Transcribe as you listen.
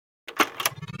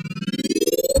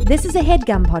This is a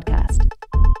HeadGum podcast.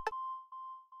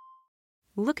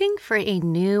 Looking for a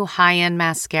new high-end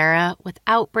mascara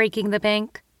without breaking the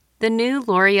bank? The new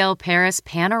L'Oreal Paris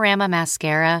Panorama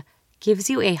Mascara gives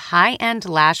you a high-end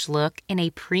lash look in a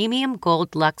premium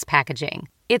gold luxe packaging.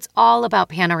 It's all about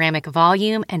panoramic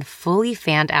volume and fully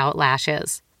fanned-out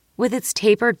lashes. With its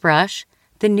tapered brush,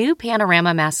 the new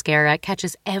Panorama Mascara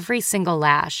catches every single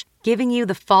lash, giving you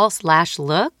the false lash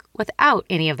look without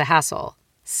any of the hassle.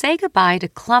 Say goodbye to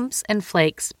clumps and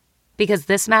flakes, because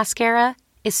this mascara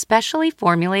is specially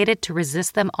formulated to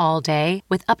resist them all day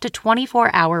with up to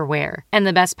 24-hour wear. And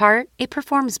the best part? It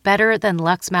performs better than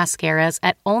Luxe mascaras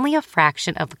at only a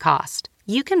fraction of the cost.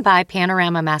 You can buy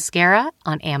Panorama Mascara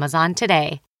on Amazon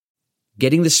today.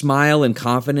 Getting the smile and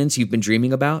confidence you've been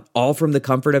dreaming about, all from the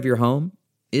comfort of your home,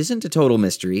 isn't a total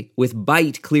mystery with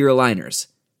Byte clear aligners.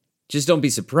 Just don't be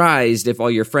surprised if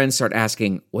all your friends start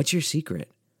asking, "What's your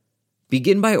secret?"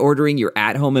 Begin by ordering your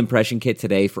at-home impression kit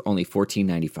today for only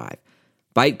 $14.95.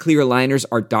 Byte clear aligners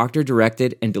are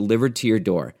doctor-directed and delivered to your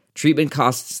door. Treatment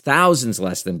costs thousands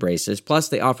less than braces, plus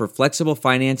they offer flexible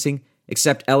financing,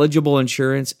 accept eligible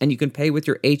insurance, and you can pay with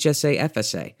your HSA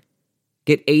FSA.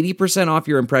 Get 80% off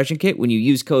your impression kit when you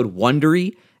use code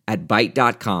WONDERY at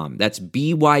Byte.com. That's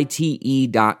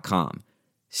BYTE.com.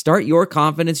 Start your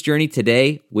confidence journey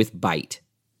today with Byte.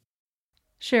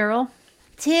 Cheryl.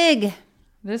 Tig.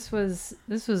 This was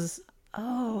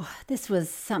Oh, this was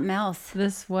something else.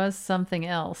 This was something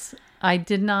else. I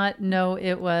did not know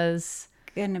it was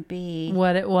Gonna be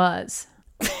what it was.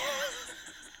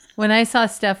 When I saw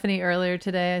Stephanie earlier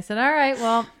today, I said, all right,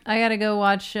 well, I got to go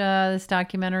watch this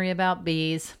documentary about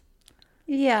bees.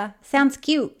 Yeah, sounds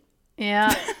cute.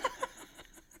 Yeah.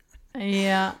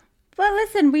 Yeah. Well,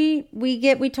 listen,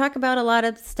 we talk about a lot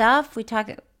of stuff. We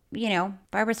talk,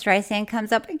 Barbara Streisand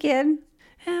comes up again.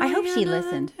 I hope she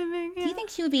listened. Do you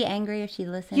think she would be angry if she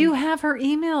listened? You have her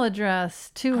email address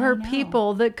to her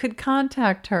people that could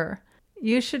contact her.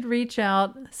 You should reach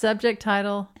out, subject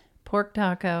title, pork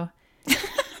taco.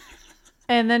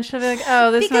 And then she'll be like,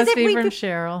 oh, this must be from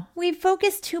Cheryl. We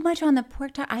focus too much on the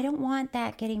pork taco. I don't want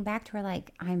that getting back to her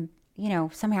like I'm,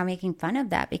 somehow making fun of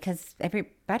that because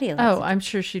everybody loves I'm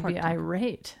sure she'd be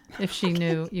irate if she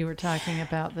knew you were talking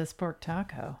about this pork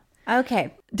taco.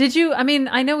 Okay. Did you,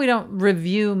 I know we don't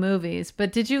review movies,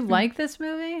 but did you like this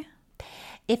movie?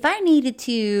 If I needed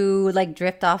to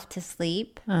drift off to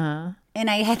sleep and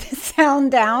I had the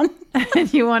sound down.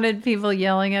 And you wanted people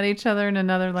yelling at each other in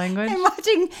another language? And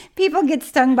watching people get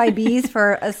stung by bees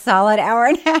for a solid hour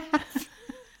and a half.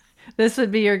 This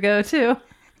would be your go-to.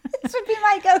 This would be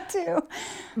my go-to.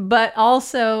 But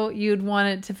also, you'd want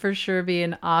it to for sure be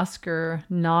an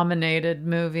Oscar-nominated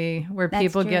movie where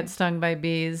people get stung by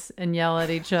bees and yell at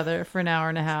each other for an hour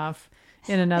and a half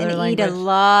in another language. And eat a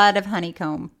lot of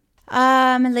honeycomb.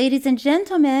 Ladies and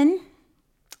gentlemen,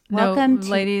 welcome to...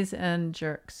 ladies and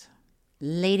jerks.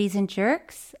 Ladies and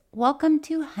jerks, welcome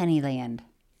to Honeyland.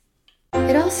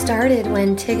 It all started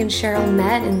when Tig and Cheryl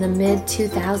met in the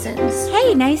mid-2000s.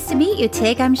 Hey, nice to meet you,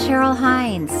 Tig. I'm Cheryl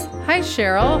Hines. Hi,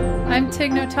 Cheryl. I'm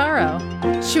Tig Notaro.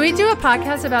 Should we do a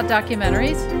podcast about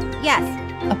documentaries? Yes.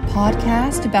 A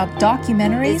podcast about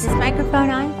documentaries? Is this microphone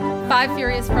on? 5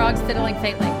 furious frogs fiddling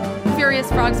faintly. Furious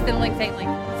frogs fiddling faintly.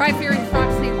 5 furious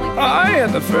frogs fiddling faintly. I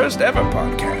am the first ever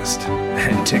podcast,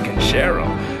 and Tig and Cheryl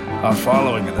are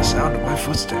following in the sound of my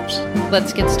footsteps.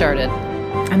 Let's get started.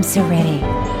 I'm so ready.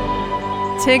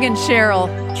 Tig and Cheryl.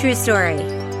 True story.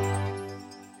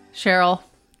 Cheryl.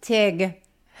 Tig.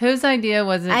 Whose idea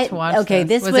was it to watch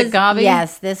this was it Gabi?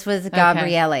 Yes, this was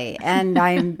Gabrielle, and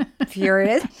I'm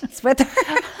furious with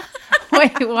her.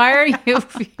 Wait, why are you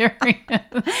furious?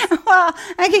 Well,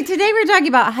 okay, today we're talking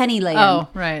about Honeyland. Oh,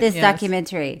 right. This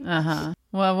documentary. Uh-huh.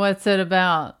 Well, what's it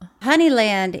about?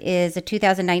 Honeyland is a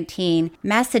 2019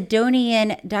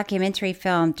 Macedonian documentary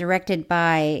film directed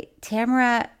by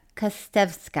Tamara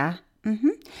Kostevska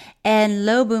and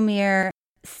Lubomir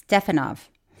Stefanov.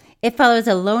 It follows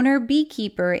a loner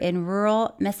beekeeper in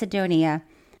rural Macedonia,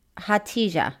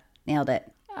 Hatija. Nailed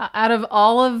it. Out of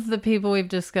all of the people we've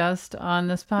discussed on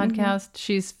this podcast,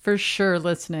 she's for sure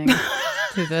listening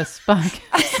to this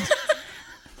podcast.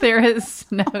 There is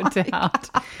no doubt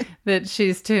that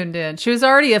she's tuned in. She was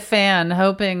already a fan,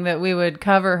 hoping that we would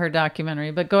cover her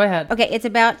documentary, but go ahead. Okay, it's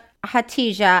about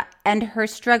Hatija and her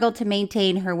struggle to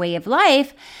maintain her way of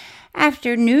life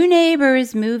after new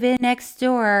neighbors move in next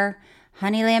door.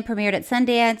 Honeyland premiered at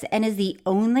Sundance and is the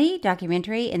only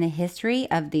documentary in the history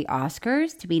of the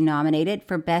Oscars to be nominated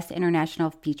for Best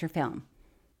International Feature Film.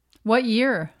 What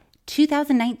year?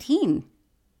 2019.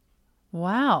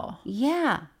 Wow.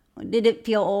 Yeah. Did it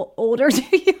feel older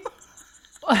to you?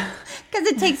 Because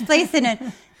it takes place in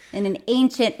in an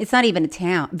ancient, it's not even a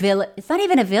town, village. It's not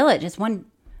even a village. It's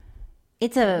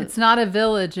not a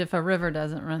village if a river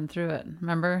doesn't run through it.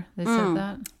 Remember they said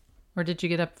that? Or did you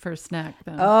get up for a snack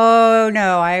then? Oh,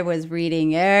 no. I was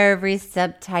reading every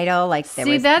subtitle like there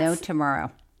was no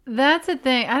tomorrow. That's a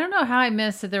thing. I don't know how I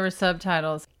missed that there were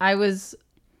subtitles. I was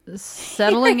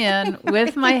settling in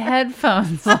with my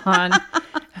headphones on,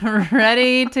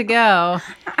 ready to go.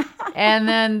 And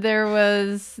then there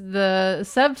was the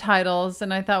subtitles,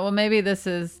 and I thought, well, maybe this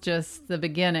is just the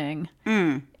beginning.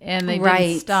 And they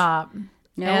didn't stop.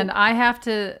 Nope. And I have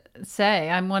to say,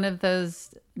 I'm one of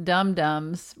those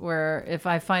dum-dums where if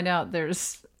I find out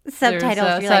there's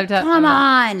subtitles, you're like, come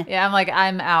on. Yeah, I'm like,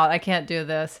 I'm out. I can't do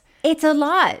this. It's a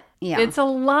lot. Yeah. It's a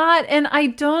lot. And I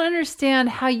don't understand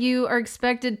how you are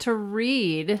expected to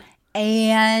read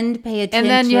and pay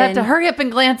attention. And then you have to hurry up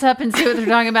and glance up and see what they're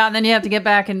talking about. And then you have to get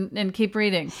back and keep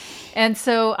reading. And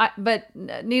so, but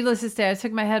needless to say, I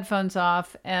took my headphones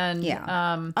off and...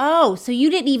 oh, so you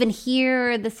didn't even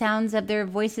hear the sounds of their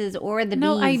voices or the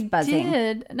bees buzzing? No, I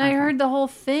did. And I heard the whole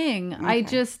thing. Okay. I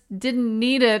just didn't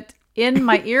need it in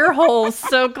my ear holes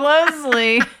so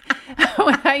closely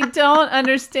when I don't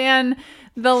understand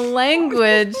the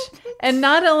language. And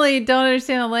not only don't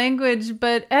understand the language,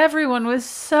 but everyone was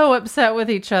so upset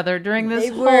with each other during this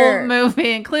whole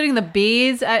movie, including the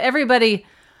bees. Everybody.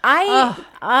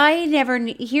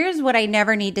 Here's what I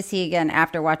never need to see again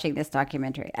after watching this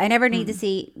documentary. I never need to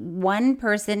see one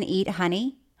person eat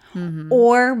honey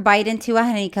or bite into a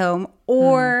honeycomb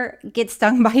or get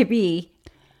stung by a bee.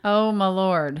 Oh, my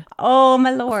Lord. Oh, my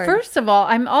Lord. First of all,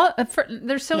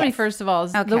 there's so many first of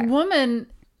alls. Okay. The woman,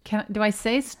 do I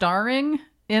say starring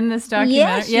in this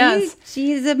documentary? Yes.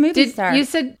 She's a movie star. You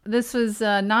said this was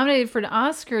nominated for an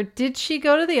Oscar. Did she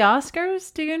go to the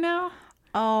Oscars? Do you know?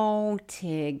 Oh,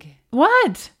 Tig.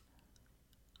 What?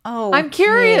 Oh, I'm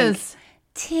curious.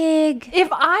 Tig. If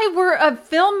I were a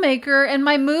filmmaker and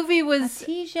my movie was...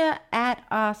 Hatija at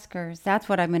Oscars. That's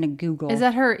what I'm going to Google. Is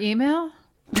that her email?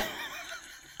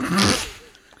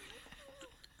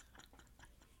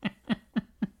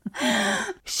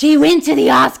 She went to the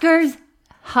Oscars?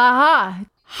 Ha ha.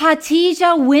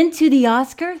 Hatija went to the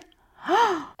Oscars?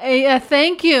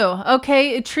 Thank you.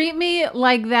 Okay, treat me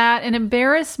like that and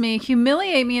embarrass me,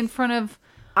 humiliate me in front of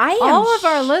all of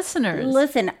our listeners.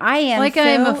 Listen, I am like I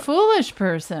am a foolish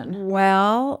person.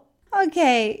 Well,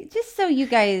 okay, just so you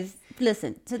guys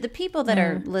listen to the people that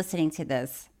are listening to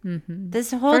this.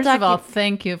 This whole First of all,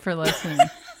 thank you for listening.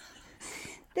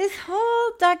 This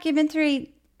whole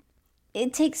documentary,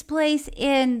 it takes place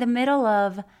in the middle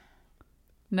of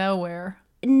nowhere.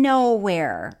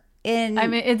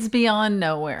 It's beyond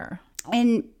nowhere.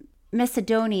 In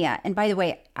Macedonia. And by the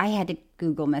way, I had to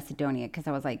Google Macedonia because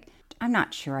I was like, I'm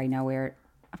not sure I know where.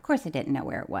 Of course, I didn't know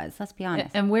where it was. Let's be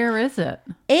honest. And where is it?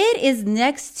 It is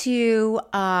next to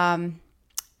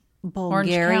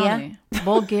Bulgaria.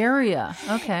 Bulgaria.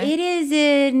 Okay. It is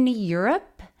in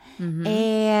Europe.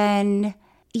 And,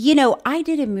 I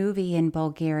did a movie in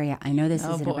Bulgaria. I know this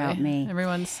isn't about me.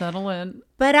 Everyone settle in.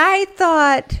 But I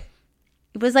thought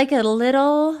it was like a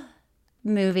little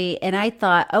movie. And I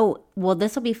thought, oh, well,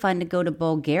 this will be fun to go to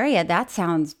Bulgaria. That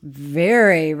sounds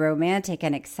very romantic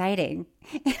and exciting.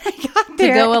 And I got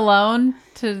there. To go alone?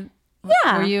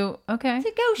 Yeah. Were you okay?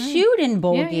 To go shoot in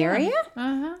Bulgaria.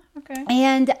 Yeah. Okay.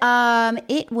 And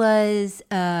it was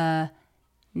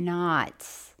not.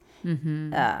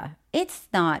 It's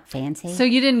not fancy. So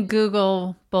you didn't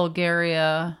Google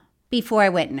Bulgaria before I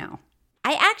went? No.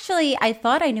 I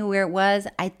thought I knew where it was.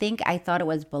 I think I thought it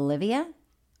was Bolivia,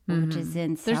 which is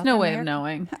in South There's no way America. of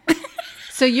knowing.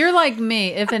 So you're like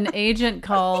me. If an agent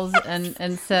calls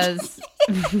and says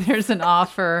there's an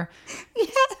offer,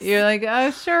 you're like,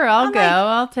 oh, sure, I'll go.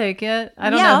 I'll take it. I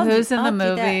don't know who's in the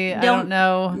movie. I don't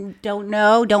know. Don't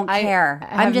know. Don't care.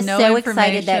 I'm just so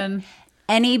excited that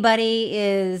anybody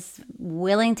is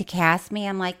willing to cast me.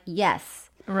 I'm like, yes.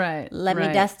 Right. Let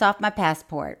me dust off my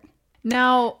passport.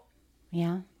 Now,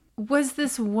 yeah. Was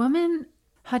this woman,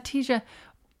 Hatija,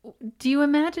 do you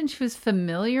imagine she was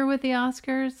familiar with the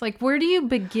Oscars? Like, where do you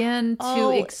begin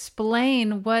to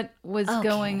explain what was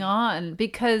going on?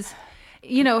 Because,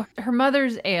 her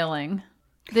mother's ailing.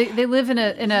 They live in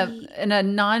a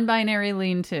non-binary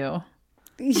lean-to.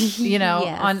 Yes.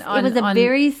 It was a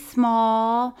very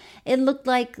small. It looked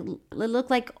like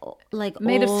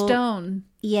made old, of stone.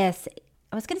 Yes,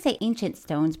 I was going to say ancient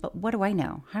stones, but what do I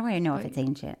know? How do I know if it's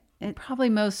ancient? Probably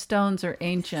most stones are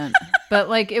ancient, but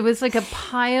it was like a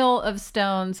pile of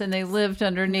stones, and they lived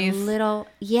underneath.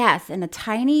 And a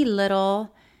tiny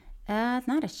little. It's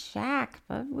not a shack,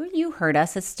 but you heard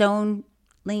us. A stone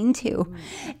lean-to,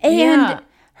 and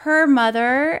Her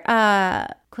mother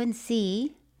couldn't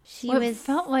see. It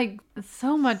felt like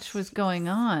so much was going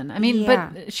on. I mean,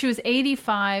 but she was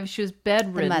 85. She was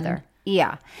bedridden. The mother.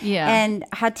 Yeah. Yeah. And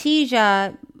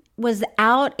Hatice was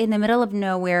out in the middle of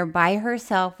nowhere by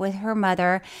herself with her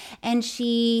mother, and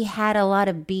she had a lot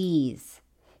of bees.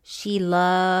 She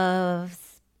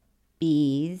loves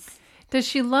bees. Does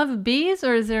she love bees,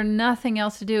 or is there nothing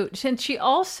else to do? And she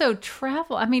also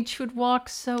traveled. I mean, she would walk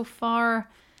so far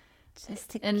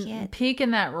Just to and peek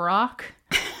in that rock.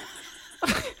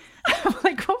 I'm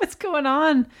like, what was going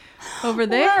on over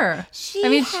there? She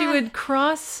would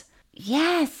cross.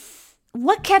 Yes.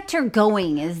 What kept her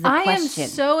going is the question. I am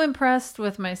so impressed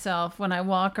with myself when I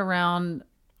walk around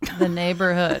the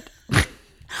neighborhood.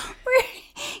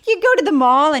 You go to the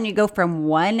mall and you go from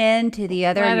one end to the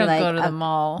other. I and don't you're go to the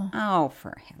mall. Oh,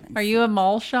 for heaven's Are you a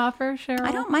mall shopper, Cheryl?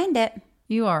 I don't mind it.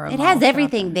 You are a mall It has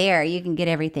everything shopper. there. You can get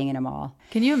everything in a mall.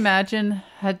 Can you imagine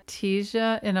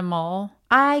Hatice in a mall?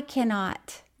 I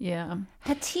cannot. Yeah.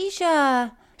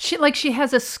 Hatice. She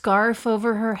has a scarf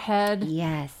over her head.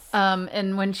 Yes.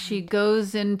 And when she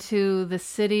goes into the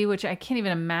city, which I can't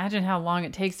even imagine how long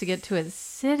it takes to get to a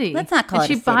city. Let's not call it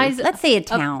a city. Let's say a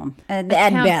town at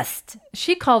best.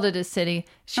 She called it a city.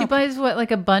 She buys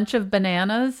like a bunch of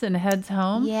bananas and heads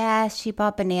home? Yes, she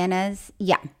bought bananas.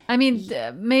 Yeah. I mean,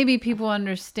 maybe people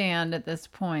understand at this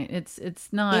point. It's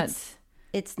not...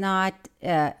 It's not...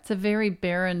 it's a very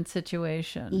barren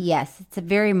situation. Yes, it's a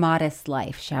very modest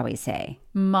life, shall we say.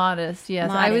 Modest, yes.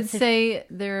 Modest. I would say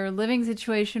their living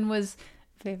situation was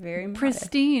very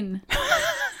pristine.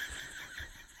 I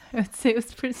would say it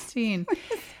was pristine.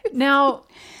 Now,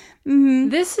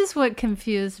 this is what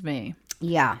confused me.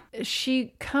 Yeah.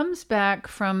 She comes back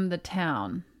from the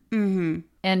town,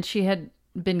 and she had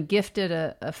been gifted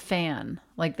a fan,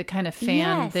 like the kind of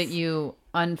fan that you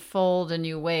unfold and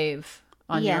you wave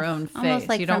on your own face. Almost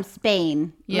like from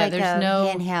Spain. Yeah, like there's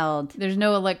no handheld. There's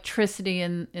no electricity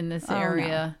in this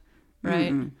area,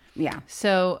 right? Yeah.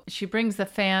 So she brings the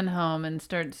fan home and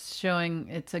starts showing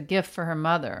it's a gift for her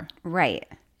mother. Right.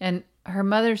 And her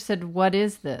mother said, "What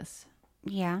is this?"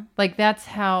 Yeah. Like that's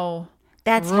how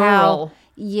rural. How.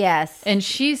 Yes. And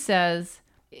she says,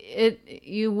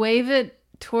 you wave it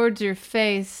towards your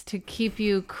face to keep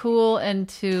you cool and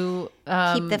to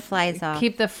keep the flies off.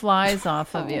 Keep the flies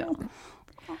off of you.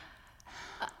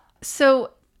 So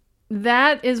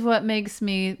that is what makes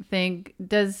me think,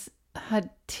 does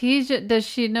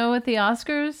she know what the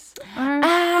Oscars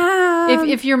are?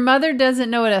 If your mother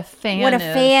doesn't know what a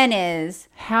fan is,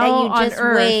 how that you on just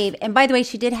earth? wave. And by the way,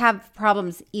 she did have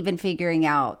problems even figuring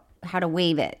out how to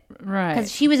wave it. Right.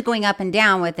 Because she was going up and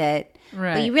down with it.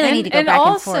 Right. But you really need to go back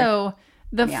and forth. And also,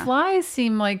 the flies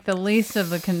seem like the least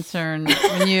of the concern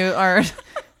when you are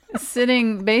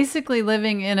basically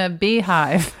living in a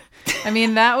beehive. I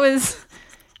mean,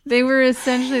 they were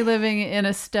essentially living in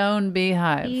a stone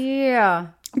beehive. Yeah.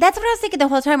 That's what I was thinking the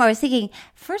whole time. I was thinking,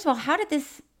 first of all, how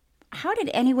did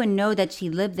anyone know that she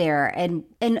lived there? And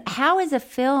how is a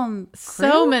film crew?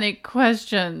 So many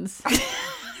questions.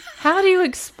 How do you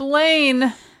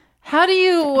explain?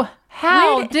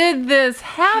 How did this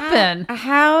happen?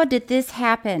 How did this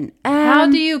happen? How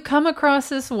do you come across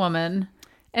this woman?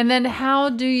 And then how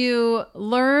do you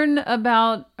learn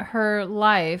about her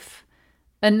life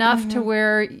enough to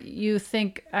where you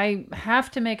think, I have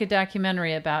to make a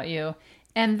documentary about you?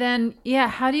 And then,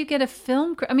 how do you get a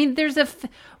film? I mean,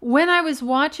 when I was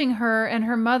watching her and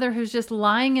her mother who's just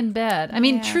lying in bed. I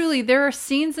mean, truly, there are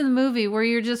scenes in the movie where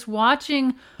you're just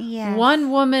watching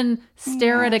one woman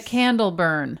stare at a candle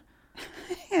burn.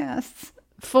 Yes.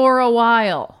 For a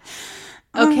while.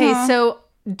 Okay, so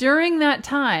during that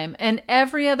time and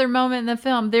every other moment in the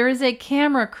film, there is a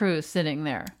camera crew sitting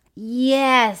there.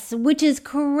 Yes, which is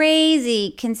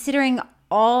crazy considering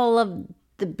all of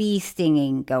the bee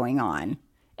stinging going on.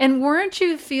 And weren't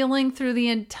you feeling through the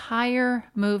entire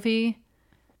movie,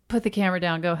 put the camera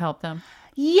down, go help them?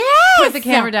 Yes. Put the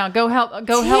camera down, go help the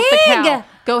cow,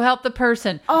 go help the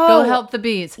person, go help the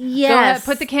bees. Yes.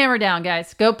 Put the camera down,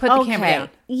 guys. Go put the camera down.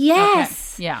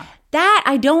 Yes. Okay. Yeah. That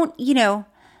I don't,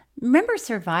 remember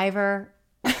Survivor?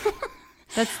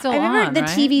 That's still I remember on, the right?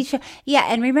 TV show. Yeah,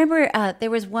 and remember there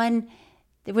was one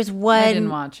I didn't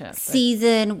watch it,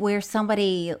 season where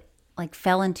somebody like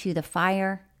fell into the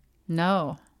fire.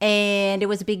 No. And it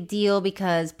was a big deal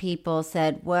because people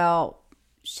said, well,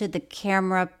 should the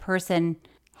camera person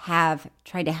have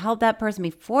tried to help that person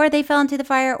before they fell into the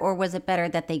fire, or was it better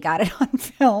that they got it on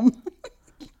film?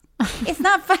 It's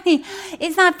not funny.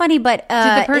 It's not funny, but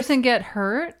did the person get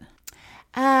hurt?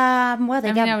 Well,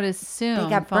 I would assume they they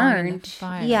got falling into burned.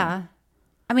 fire. Yeah,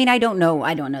 I mean, I don't know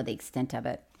the extent of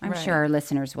it. I'm sure our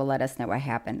listeners will let us know what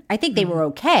happened. I think they were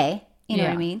okay. You know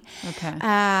what I mean? Okay.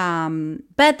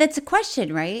 But that's a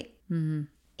question, right? Mm-hmm.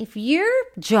 If your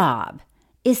job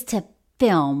is to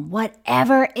film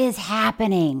whatever is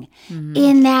happening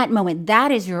in that moment,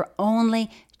 that is your only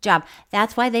job.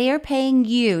 That's why they are paying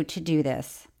you to do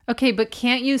this. Okay, but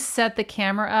can't you set the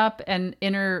camera up and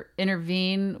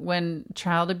intervene when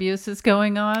child abuse is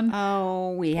going on?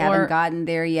 Oh, we haven't gotten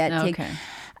there yet. Okay.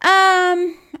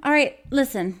 All right,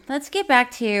 listen, let's get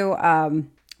back to,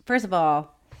 first of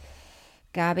all,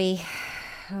 Gabi.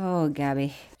 Oh,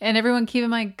 Gabi. And everyone keep in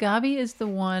mind, Gabi is the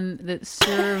one that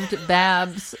served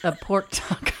Babs a pork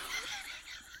taco.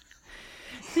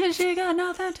 She got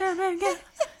nothing to get.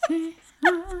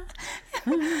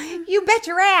 You bet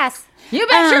your ass. You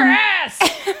bet your ass.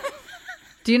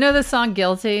 Do you know the song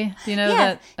Guilty? Do you know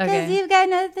that? Because you've got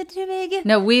nothing too big.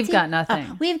 No, we've got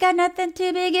nothing. We've got nothing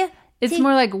too big. It's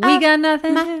more like we got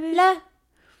nothing.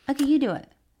 Okay, you do it.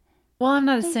 Well, I'm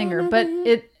not a singer, but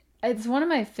it's one of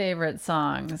my favorite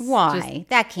songs. Why?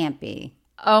 That can't be.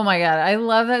 Oh my God, I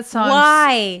love that song.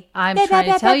 Why? I'm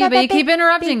trying to tell you, but you keep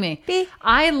interrupting me.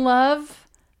 I love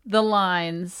the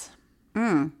lines.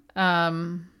 What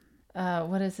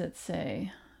does it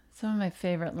say? Some of my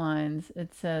favorite lines.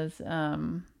 It says,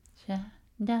 shadows.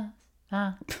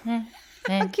 How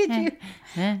could you?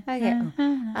 Okay.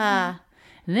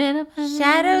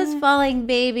 Shadows falling,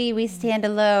 baby. We stand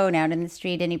alone out in the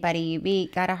street. Anybody you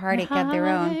meet got a heartache of their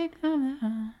own.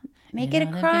 Make it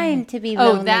a crime to be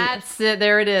lonely. Oh, that's it.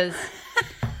 There it is.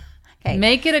 Okay.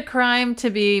 Make it a crime to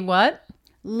be what?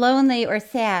 Lonely or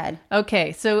sad.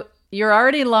 Okay, so you're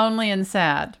already lonely and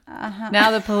sad.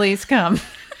 Now the police come.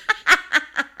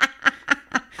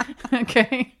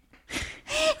 Okay.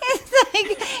 It's like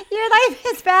your life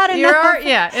is bad enough.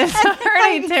 It's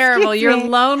already terrible. You're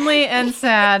lonely and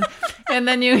sad, and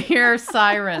then you hear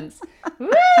sirens. Woo!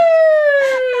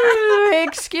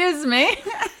 Excuse me.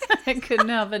 I couldn't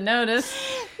help but notice.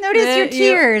 Notice your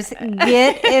tears.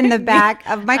 Get in the back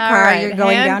of my car. Right, you're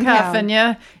going handcuffing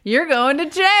downtown. You're going to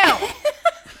jail.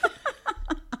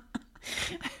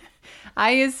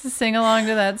 I used to sing along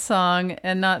to that song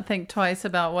and not think twice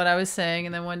about what I was saying.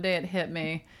 And then one day it hit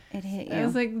me. It hit you. I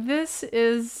was like, this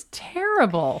is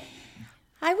terrible.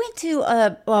 I went to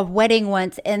a wedding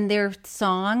once, and their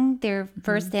song, their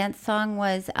first dance song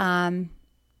was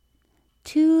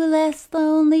 "Two Less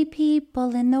Lonely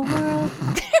People in the World."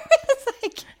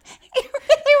 It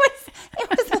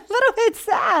was a little bit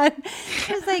sad. It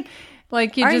was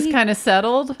like you just kind of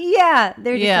settled. Yeah,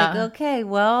 they're just like, okay,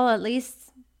 well, at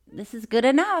least this is good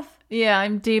enough. Yeah,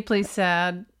 I'm deeply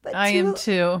sad. But I am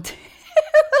too.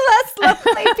 Less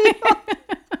lonely people.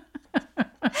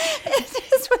 It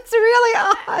just was really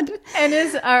odd. And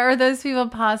are those people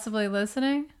possibly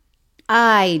listening?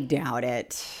 I doubt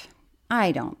it.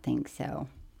 I don't think so.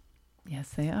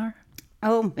 Yes, they are.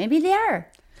 Oh, maybe they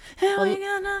are.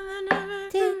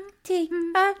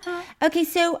 Okay,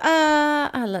 so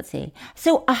let's see.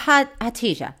 So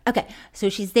Hatija. Okay, so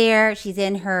she's there. She's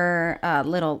in her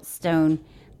little stone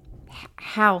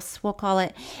house, we'll call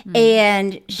it,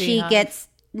 and she gets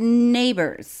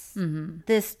neighbors.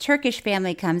 This Turkish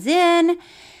family comes in.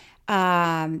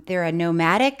 They're a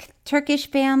nomadic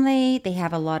Turkish family. They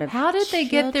have a lot of How did they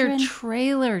get their children.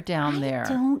 trailer down there?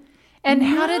 And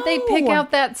how did they pick out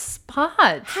that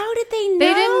spot? How did they know?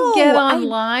 They didn't get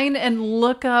online and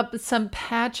look up some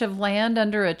patch of land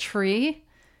under a tree?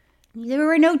 There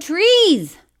were no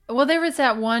trees. Well, there was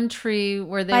that one tree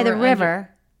where they by were the river.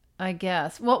 I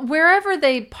guess. Well, wherever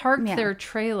they parked their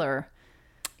trailer.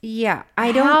 Yeah, How?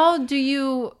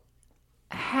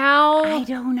 I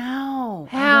don't know.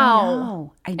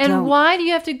 How? I don't. And why do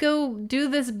you have to go do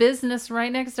this business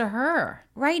right next to her?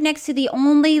 Right next to the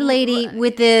only lady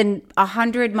within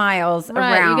 100 miles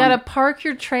around. You got to park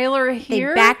your trailer here.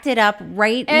 They backed it up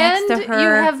right next to her. And you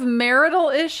have marital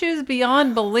issues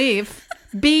beyond belief.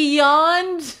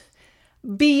 Beyond.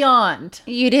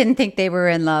 You didn't think they were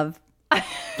in love.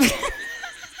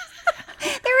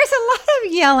 There was a lot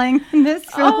of yelling in this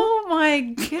film. Oh my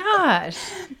gosh.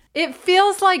 It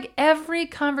feels like every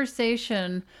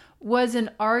conversation was an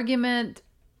argument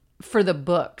for the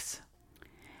books.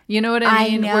 You know what I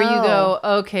mean? know. Where you go,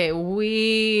 okay,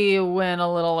 we went a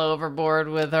little overboard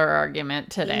with our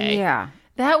argument today. Yeah.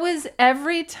 That was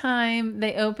every time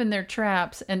they opened their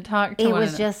traps and talked to It one was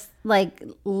another. just like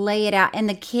lay it out. And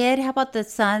the kid, how about the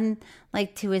son,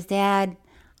 like to his dad,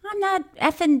 I'm not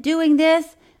effing doing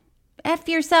this. F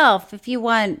yourself if you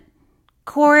want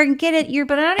corn, get it.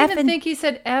 But I don't even think he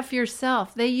said F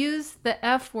yourself. They use the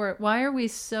F word. Why are we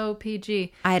so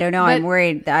PG? I don't know. I'm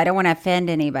worried. I don't want to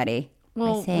offend anybody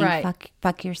by saying right.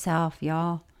 fuck yourself,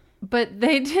 y'all. But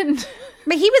they didn't.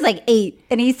 But he was like 8,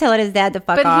 and he's telling his dad to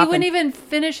fuck But off. he wouldn't even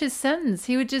finish his sentence.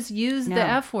 He would just use the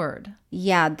F word.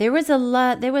 Yeah, there was a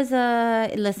lot.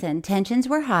 Listen, tensions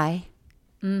were high.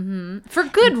 For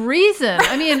good reason.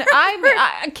 I mean,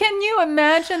 can you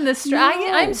imagine the stress?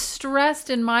 No. I'm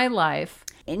stressed in my life.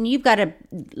 And you've got a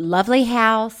lovely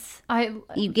house.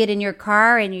 You get in your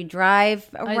car and you drive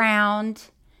around.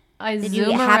 Then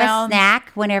you have a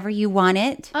snack whenever you want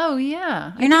it. Oh,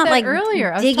 yeah. You're not like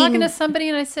earlier. I was talking to somebody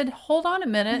and I said, hold on a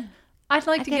minute. I'd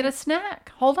like to get a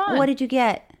snack. Hold on. What did you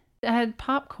get? I had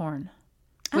popcorn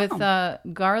with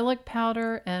garlic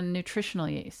powder and nutritional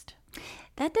yeast.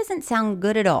 That doesn't sound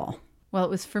good at all. Well,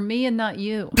 it was for me and not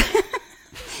you.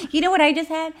 You know what I just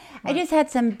had? I just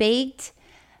had some baked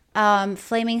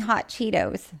flaming hot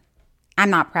Cheetos.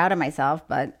 I'm not proud of myself,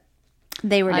 but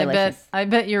they were delicious. I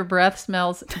bet your breath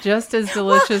smells just as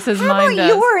delicious as mine does.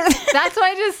 Yours? That's what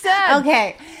I just said.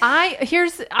 Okay.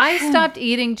 I stopped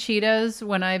eating Cheetos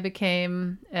when I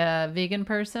became a vegan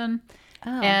person.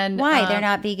 Oh, and why? They're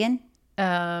not vegan?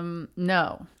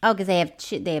 No. Oh, because they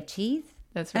have cheese?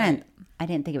 That's right. I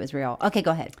didn't think it was real. Okay,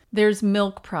 go ahead. There's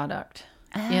milk product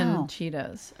in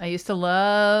Cheetos. I used to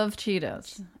love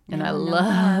Cheetos. And I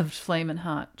loved Flamin'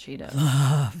 Hot Cheetos.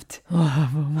 Loved. Oh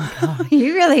my God.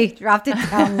 You really dropped it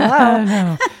down low. I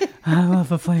know. I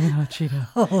love a Flamin' Hot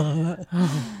Cheeto.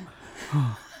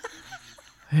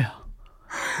 Yeah.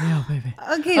 Yeah, baby.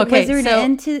 Okay, was there an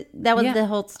end to that? Was the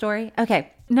whole story?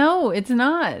 Okay. No, it's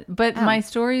not. But my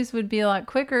stories would be a lot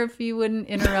quicker if you wouldn't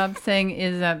interrupt saying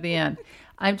is at the end.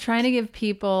 I'm trying to give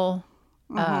people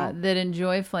that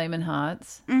enjoy Flamin'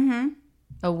 Hots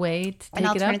a way to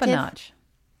take it up a notch.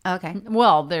 Okay.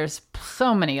 Well, there's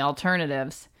so many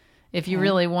alternatives if you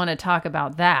really want to talk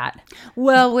about that.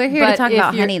 Well, we're here to talk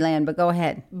about Honeyland, but go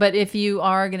ahead. But if you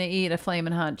are going to eat a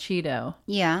Flamin' Hot Cheeto,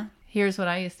 here's what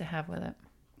I used to have with it.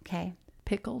 Okay.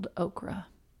 Pickled okra.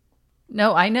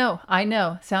 No, I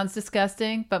know. Sounds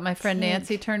disgusting, but my friend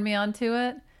Nancy turned me on to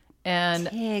it. And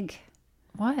Tig.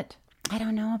 What? I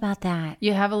don't know about that.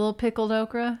 You have a little pickled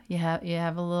okra. You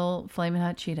have a little Flamin'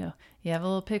 Hot Cheeto. You have a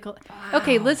little pickled. Wow.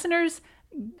 Okay, listeners,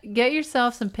 get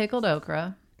yourself some pickled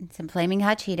okra. Some Flaming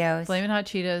Hot Cheetos. Flaming Hot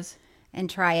Cheetos. And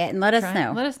try it and let us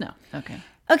know. Let us know. Okay.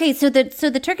 Okay, so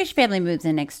the Turkish family moves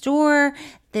in next door.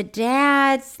 The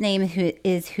dad's name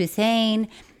is Hussein.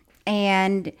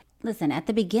 And listen, at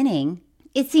the beginning,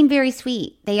 it seemed very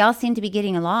sweet. They all seemed to be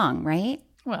getting along, right?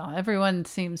 Well, everyone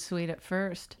seemed sweet at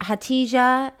first.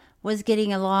 Hatija was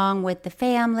getting along with the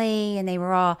family, and they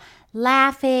were all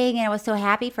laughing. And I was so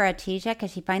happy for Hatija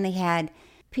because she finally had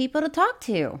people to talk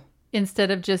to.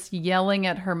 Instead of just yelling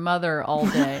at her mother all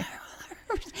day.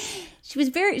 She was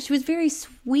very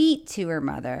sweet to her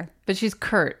mother. But she's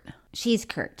curt. She's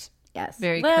curt. Yes.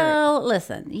 Very curt. Well,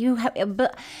 listen, you have...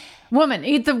 Woman,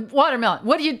 eat the watermelon.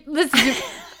 What do you... Listen to...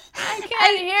 I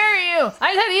can't hear you.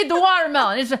 I said eat the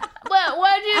watermelon. It's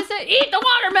what did you say? Eat the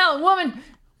watermelon, woman.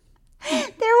 There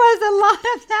was a lot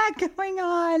of that going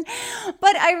on.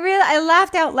 But I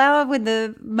laughed out loud when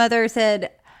the mother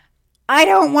said, I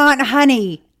don't want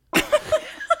honey.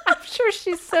 I'm sure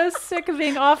she's so sick of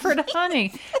being offered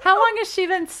honey. How long has she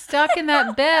been stuck in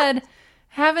that bed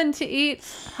having to eat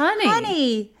honey?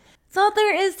 Honey. That's all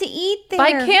there is to eat there.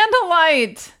 By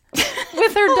candlelight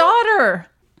with her daughter.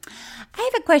 I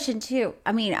have a question too.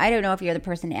 I mean, I don't know if you're the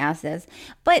person to ask this,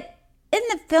 but in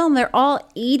the film, they're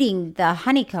all eating the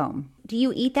honeycomb. Do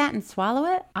you eat that and swallow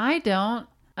it? I don't.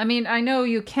 I mean, I know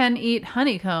you can eat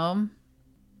honeycomb.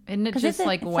 Isn't it just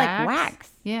like wax? Like wax.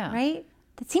 Yeah. Right?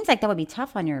 It seems like that would be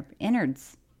tough on your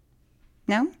innards.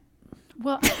 No?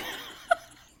 Well,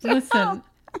 listen,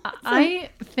 I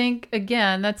think,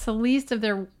 again, that's the least of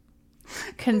their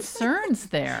concerns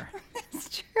there. That's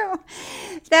true.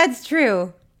 That's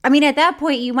true. I mean, at that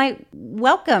point, you might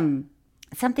welcome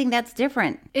something that's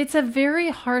different. It's a very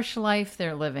harsh life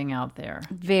they're living out there.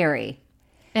 Very.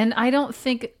 And I don't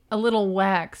think a little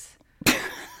wax,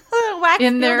 wax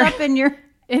in their, up in your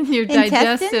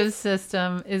digestive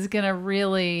system is going to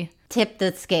really tip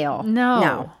the scale.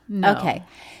 No. Okay.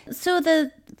 So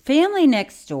the family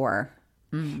next door,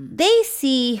 they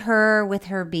see her with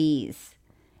her bees,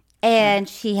 and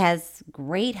she has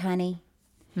great honey.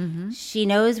 Mm-hmm. She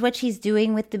knows what she's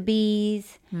doing with the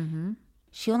bees. Mm-hmm.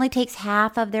 She only takes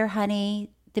half of their honey,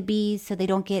 the bees, so they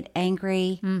don't get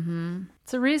angry. Mm-hmm.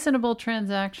 It's a reasonable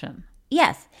transaction.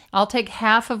 Yes. I'll take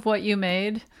half of what you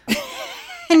made.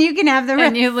 And you can have the rest.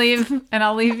 And you leave, and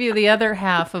I'll leave you the other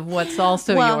half of what's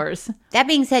also yours. That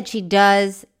being said, she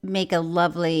does make a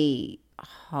lovely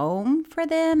home for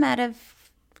them out of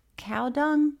cow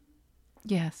dung.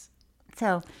 Yes.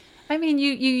 So, I mean,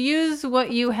 you use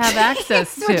what you have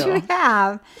access to. What you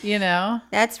have. You know?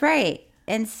 That's right.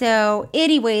 And so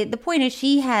anyway, the point is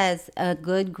she has a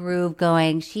good groove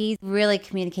going. She really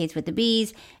communicates with the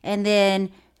bees. And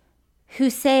then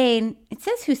Hussein, it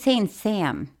says Hussein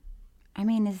Sam. I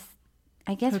mean,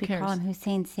 I guess we call him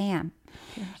Hussein Sam.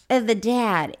 The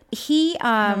dad,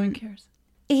 no one cares.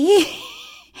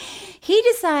 He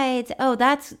decides, oh,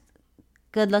 that's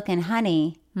good looking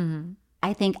honey. Mm-hmm.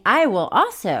 I think I will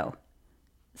also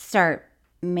start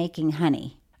making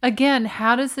honey. Again,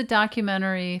 how does the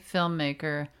documentary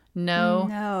filmmaker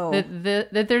know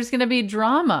that there's going to be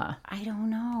drama? I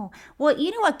don't know. Well, you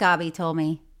know what Gabi told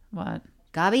me? What?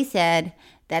 Gabi said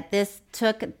that this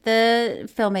took the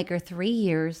filmmaker 3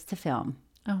 years to film.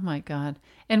 Oh, my God.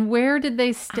 And where did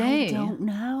they stay? I don't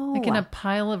know. Like in a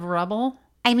pile of rubble?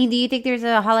 I mean, do you think there's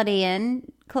a Holiday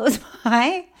Inn close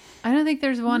by? I don't think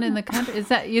there's one in the country. Is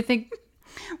that, you think?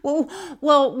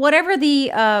 Well, whatever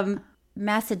the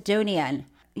Macedonian...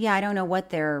 Yeah, I don't know what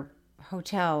their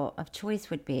hotel of choice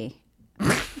would be.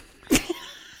 I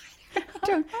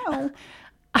don't know.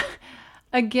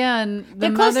 Again, the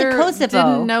They're close to mother Kosovo.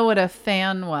 didn't know what a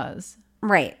fan was.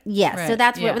 Right. Yes. Right. So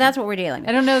that's what we're dealing with.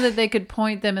 I don't know that they could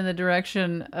point them in the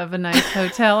direction of a nice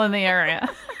hotel in the area.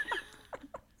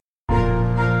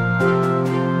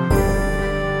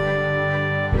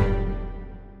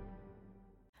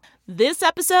 This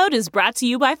episode is brought to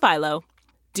you by Philo.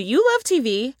 Do you love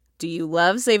TV? Do you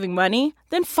love saving money?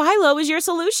 Then Philo is your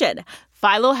solution.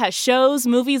 Philo has shows,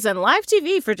 movies, and live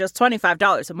TV for just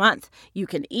 $25 a month. You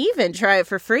can even try it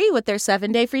for free with their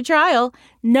 7-day free trial.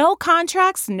 No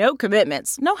contracts, no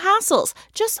commitments, no hassles.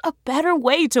 Just a better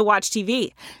way to watch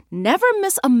TV. Never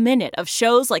miss a minute of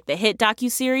shows like the hit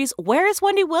docuseries Where is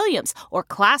Wendy Williams? Or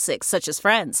classics such as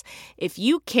Friends. If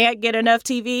you can't get enough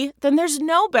TV, then there's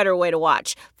no better way to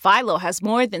watch. Philo has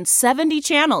more than 70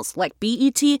 channels like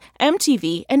BET,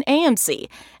 MTV, and AMC.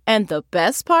 And the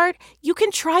best part? You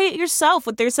can try it yourself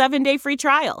with their 7-day free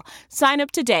trial. Sign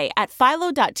up today at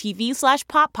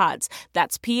philo.tv/poppods.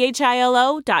 That's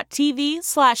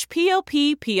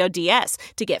philo.tv/poppods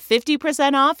to get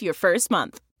 50% off your first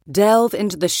month. Delve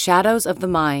into the shadows of the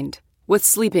mind with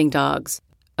Sleeping Dogs,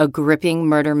 a gripping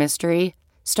murder mystery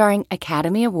starring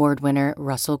Academy Award winner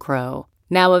Russell Crowe.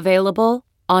 Now available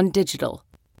on digital.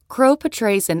 Crowe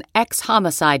portrays an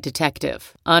ex-homicide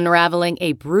detective, unraveling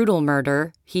a brutal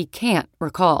murder he can't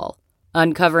recall.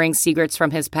 Uncovering secrets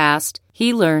from his past,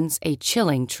 he learns a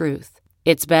chilling truth.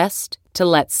 It's best to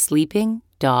let sleeping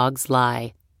dogs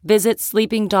lie. Visit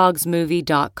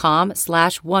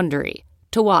sleepingdogsmovie.com/Wondery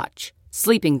to watch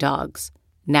Sleeping Dogs,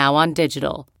 now on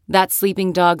digital. That's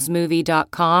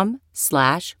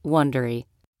sleepingdogsmovie.com/Wondery.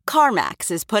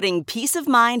 CarMax is putting peace of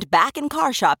mind back in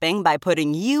car shopping by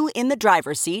putting you in the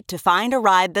driver's seat to find a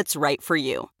ride that's right for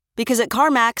you. Because at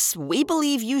CarMax, we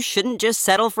believe you shouldn't just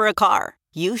settle for a car.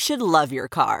 You should love your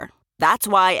car. That's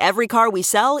why every car we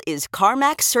sell is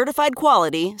CarMax certified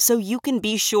quality, so you can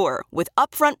be sure with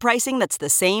upfront pricing that's the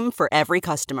same for every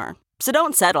customer. So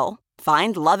don't settle.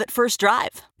 Find love at first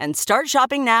drive and start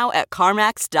shopping now at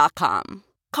CarMax.com.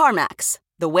 CarMax,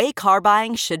 the way car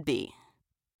buying should be.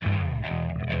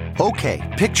 Okay,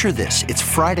 picture this. It's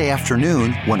Friday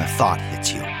afternoon when a thought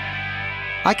hits you.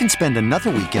 I can spend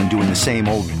another weekend doing the same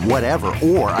old whatever,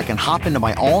 or I can hop into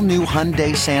my all-new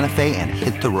Hyundai Santa Fe and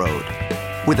hit the road.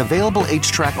 With available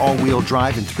H-Track all-wheel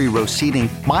drive and 3-row seating,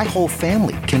 my whole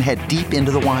family can head deep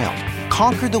into the wild.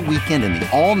 Conquer the weekend in the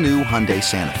all-new Hyundai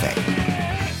Santa Fe.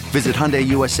 Visit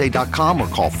HyundaiUSA.com or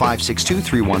call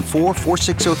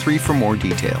 562-314-4603 for more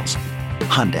details.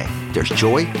 Hyundai, there's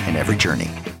joy in every journey.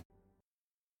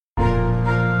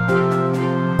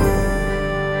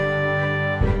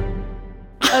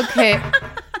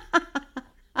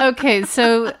 Okay,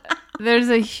 so there's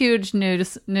a huge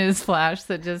news flash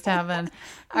that just happened.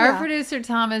 Our producer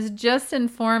Thomas just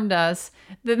informed us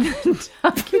that the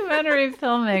documentary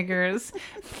filmmakers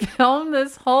filmed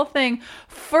this whole thing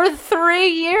for 3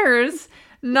 years,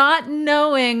 not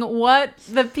knowing what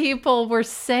the people were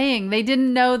saying. They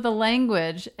didn't know the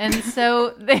language, and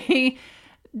so they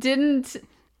didn't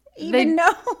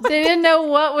know. They didn't know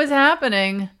what was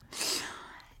happening.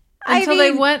 Until they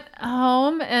went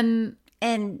home and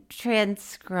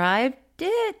transcribed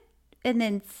it, and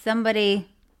then somebody...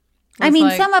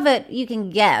 some of it you can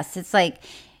guess. It's like,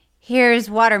 here's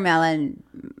watermelon,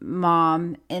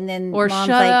 Mom, and then or Mom's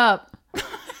shut up.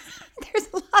 There's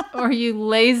a lot. Or you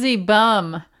lazy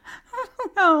bum. I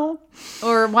don't know.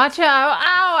 Or watch out!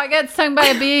 Ow! I got stung by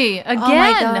a bee again. Oh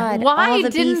my God. Why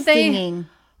didn't they? Singing.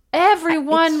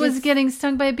 Everyone was getting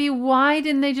stung by a bee. Why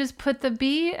didn't they just put the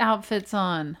bee outfits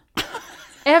on?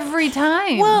 Every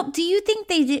time. Well, do you think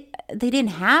they didn't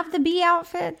have the bee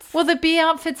outfits? Well, the bee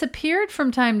outfits appeared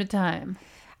from time to time.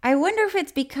 I wonder if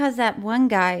it's because that one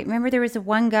guy, remember there was a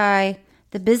one guy,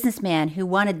 the businessman who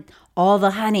wanted all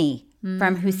the honey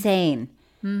from Hussein.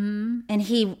 Mm-hmm. And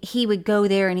he would go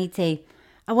there and he'd say,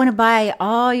 I want to buy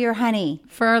all your honey.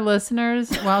 For our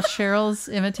listeners, while Cheryl's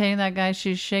imitating that guy,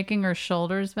 she's shaking her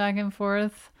shoulders back and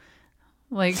forth.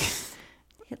 Like,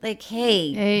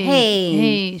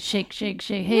 hey, shake, shake,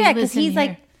 shake. Hey, yeah, because he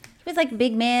was like a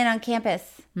big man on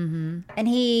campus. Mm-hmm. And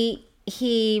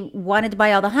he wanted to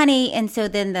buy all the honey. And so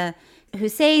then the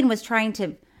Hussein was trying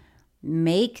to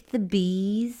make the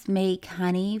bees make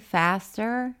honey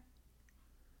faster.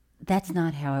 That's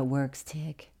not how it works,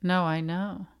 Tig. No, I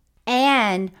know.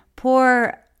 And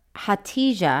poor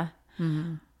Hatija,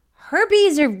 her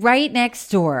bees are right next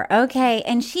door, okay?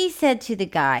 And she said to the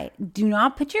guy, do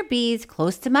not put your bees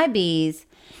close to my bees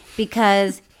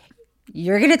because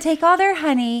you're going to take all their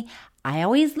honey. I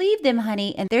always leave them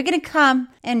honey, and they're going to come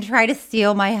and try to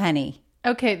steal my honey.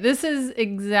 Okay, this is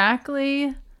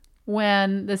exactly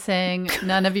when the saying,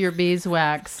 none of your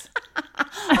beeswax.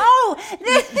 Oh,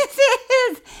 this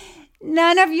is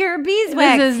none of your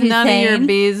beeswax. This is none of your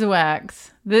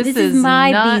beeswax. This is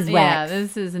my beeswax. Yeah,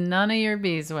 this is none of your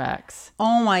beeswax.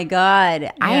 Oh my God.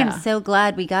 Yeah. I am so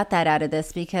glad we got that out of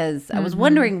this because I was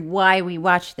wondering why we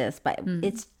watched this, but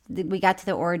we got to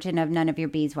the origin of none of your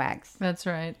beeswax. That's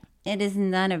right. It is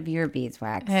none of your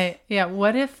beeswax. Hey, yeah,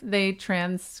 what if they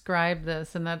transcribed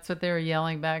this and that's what they were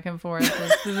yelling back and forth?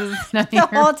 This is none the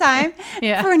whole time?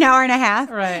 Yeah. For an hour and a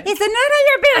half? Right. It's none of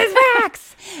your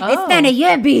beeswax. It's none of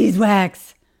your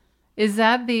beeswax. Is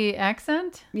that the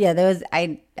accent? Yeah, those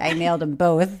I nailed them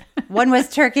both. One was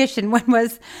Turkish and one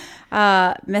was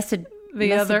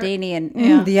Macedonian.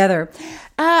 Yeah. The other.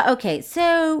 Okay,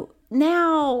 so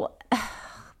now,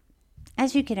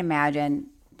 as you can imagine,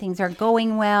 things are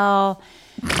going well.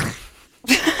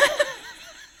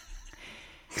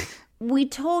 We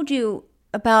told you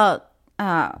about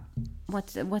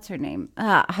what's her name?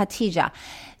 Hatija.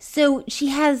 So she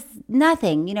has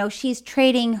nothing. You know, she's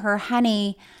trading her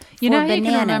honey for how bananas. You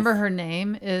can remember her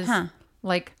name is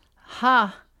like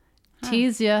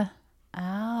Hatija.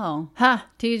 Oh.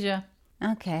 Hatija.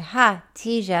 Okay,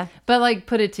 Hatija. But like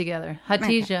put it together.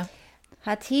 Hatija.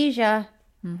 Hatija.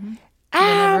 Mm-hmm. You'll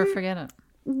never forget it.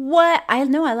 What? I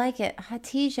know I like it.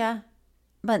 Hatija.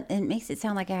 But it makes it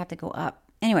sound like I have to go up.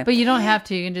 Anyway. But you don't have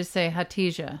to. You can just say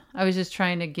Hatija. I was just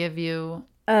trying to give you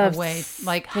a way.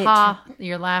 Like,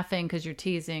 you're laughing because you're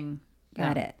teasing.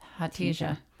 Got it.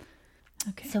 Hatija.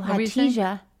 Okay. So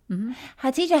Hatija.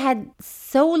 Hatija had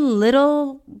so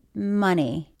little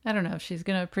money. I don't know if she's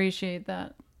going to appreciate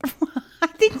that. I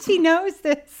think she knows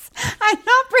this. I'm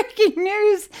not breaking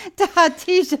news to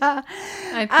Hatija.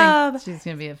 I think she's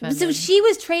going to be offended. So she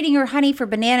was trading her honey for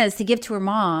bananas to give to her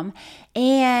mom.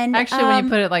 And actually, when you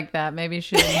put it like that, maybe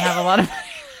she didn't have a lot of money.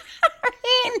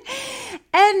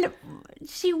 And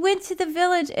she went to the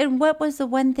village. And what was the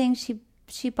one thing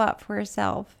she bought for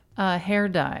herself? Hair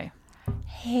dye.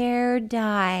 Hair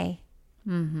dye.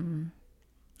 Mm-hmm.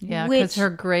 Yeah, because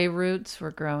her gray roots were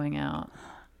growing out.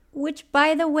 Which,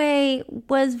 by the way,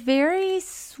 was very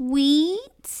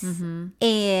sweet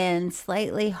and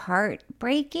slightly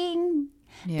heartbreaking.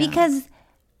 Yeah. Because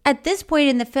at this point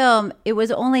in the film, it was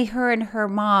only her and her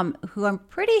mom, who I'm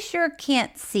pretty sure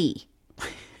can't see.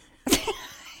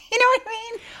 You know what I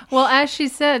mean? Well, as she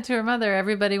said to her mother,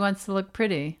 everybody wants to look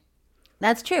pretty.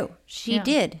 That's true. She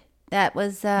did. That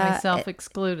was... myself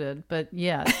excluded, but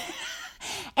yes.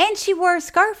 And she wore a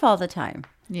scarf all the time.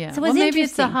 Yeah. So well, maybe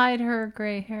it's to hide her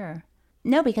gray hair.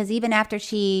 No, because even after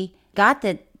she got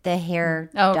the hair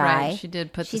dye, right. She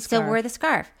did put the scarf. She still wore the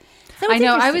scarf. So I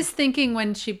know. I was thinking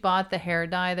when she bought the hair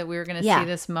dye that we were going to see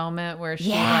this moment where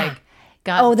she got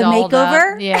the dolled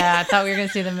makeover? Up. Yeah, I thought we were going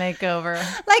to see the makeover.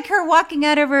 Like her walking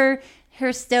out of her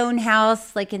stone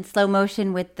house, like in slow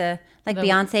motion with the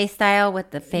Beyonce style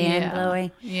with the fan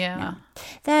blowing. Yeah. No,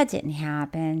 that didn't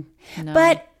happen. No.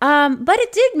 But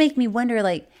it did make me wonder,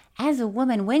 like, as a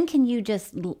woman, when can you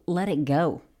just let it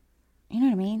go? You know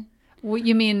what I mean? Well,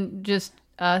 you mean just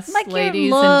us like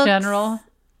ladies in general?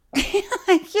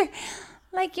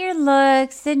 like your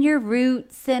looks and your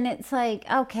roots, and it's like,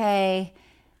 okay,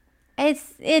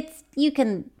 it's you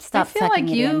can stop sucking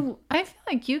it in. I feel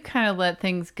like you kind of let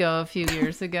things go a few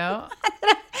years ago.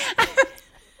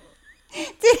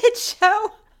 Did it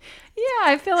show? Yeah,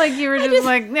 I feel like you were just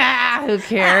like, nah, who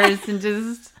cares? And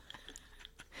just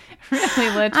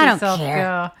really let yourself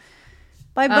go.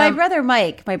 My brother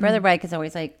Mike is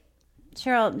always like,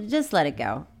 Cheryl, just let it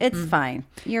go. It's fine.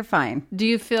 You're fine. Do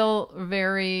you feel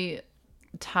very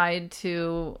tied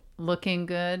to looking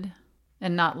good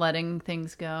and not letting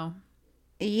things go?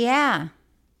 Yeah.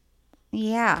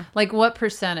 Yeah. Like what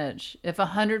percentage? If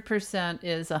 100%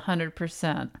 is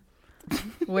 100%,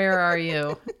 where are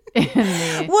you in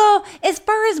the... Well, as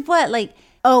far as what, like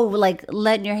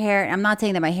letting your hair, I'm not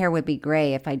saying that my hair would be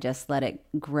gray if I just let it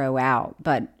grow out,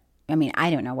 but I mean,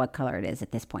 I don't know what color it is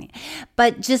at this point,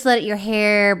 but just let your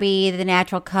hair be the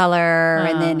natural color.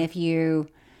 And then if you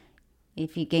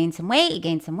gain some weight, you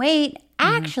gain some weight.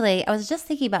 Actually, I was just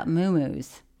thinking about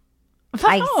muumuus.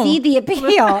 I see the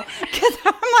appeal because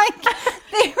I'm like,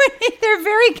 they're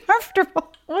very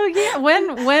comfortable. Well, yeah.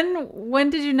 When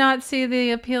did you not see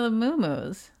the appeal of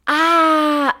muumuus?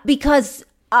 Because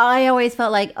I always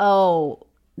felt like, oh,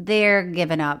 they're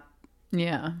giving up.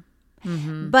 Yeah.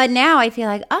 Mm-hmm. But now I feel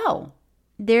like, oh,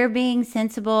 they're being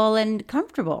sensible and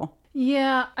comfortable.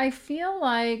 Yeah, I feel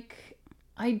like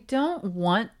I don't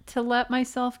want to let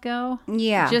myself go.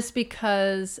 Yeah. Just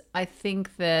because I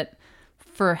think that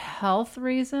for health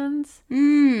reasons,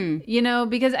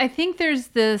 because I think there's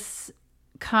this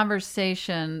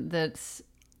conversation there's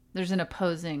an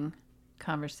opposing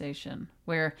conversation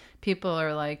where people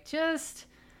are like, just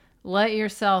let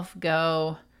yourself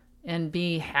go and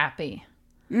be happy.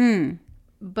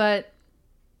 But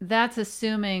that's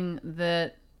assuming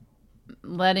that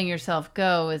letting yourself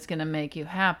go is going to make you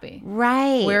happy.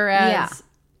 Right. Whereas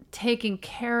taking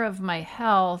care of my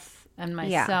health and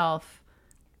myself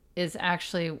is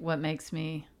actually what makes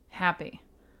me happy.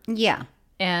 Yeah.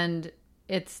 And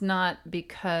it's not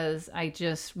because I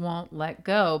just won't let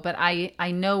go, but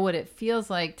I know what it feels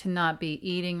like to not be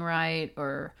eating right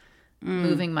or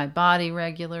moving my body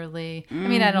regularly. I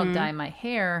mean, I don't dye my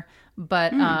hair,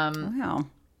 but wow.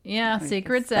 Yeah,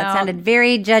 secret's out. That sounded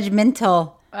very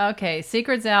judgmental. Okay,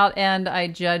 secret's out, and I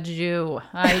judge you.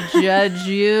 I judge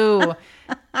you.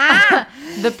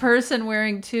 The person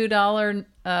wearing $2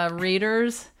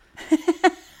 readers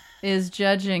is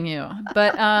judging you.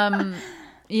 But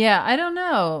yeah, I don't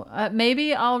know.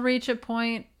 Maybe I'll reach a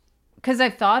point, because I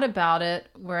thought about it,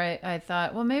 where I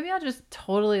thought, well, maybe I'll just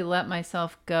totally let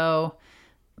myself go.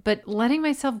 But letting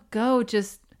myself go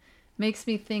just makes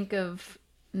me think of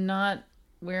not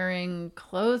wearing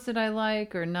clothes that I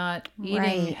like or not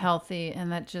eating healthy.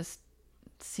 And that just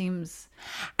seems...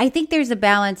 I think there's a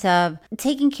balance of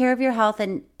taking care of your health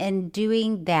and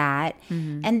doing that.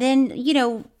 And then,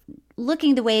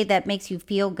 looking the way that makes you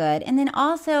feel good. And then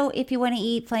also, if you want to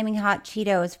eat Flaming Hot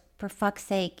Cheetos, for fuck's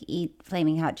sake, eat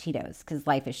Flaming Hot Cheetos, because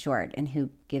life is short and who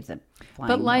gives a flying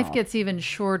But life ball. gets even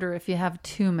shorter if you have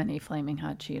too many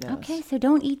FlamingOt Cheetos. Okay, so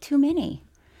don't eat too many.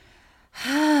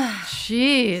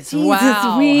 Jeez, Jesus,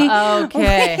 wow.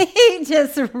 Okay. We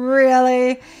just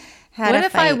really had What a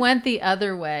if I fight. went the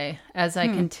other way as I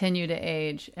continue to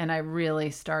age and I really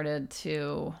started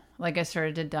to, I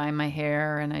started to dye my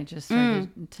hair and I just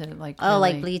started to Oh,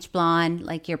 like really- bleach blonde,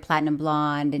 like you're platinum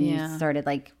blonde, and Yeah. you started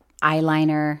like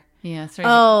eyeliner. Yeah. Started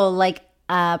Oh, like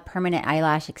permanent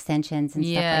eyelash extensions and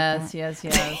yes, stuff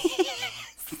like that.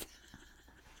 yes.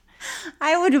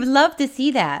 I would love to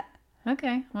see that.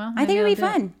 Okay. Well, I think maybe it'd be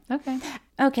I'll do fun. it. Okay.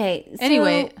 Okay. So,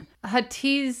 Anyway,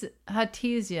 Hatice,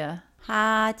 Tisha.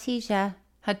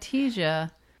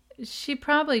 she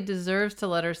probably deserves to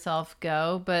let herself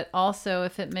go, but also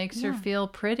if it makes her feel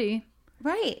pretty.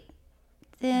 Right.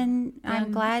 Then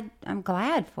I'm glad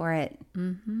for it.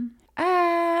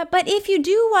 But if you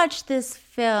do watch this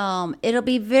film, it'll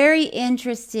be very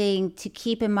interesting to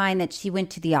keep in mind that she went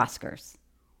to the Oscars.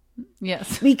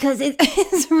 Yes. Because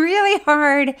it's really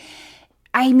hard.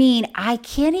 I mean, I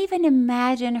can't even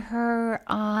imagine her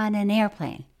on an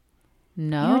airplane.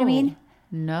 No. You know what I mean?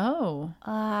 No.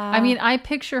 I mean, I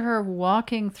picture her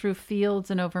walking through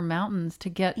fields and over mountains to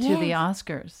get to the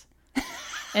Oscars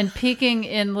and peeking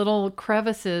in little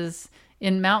crevices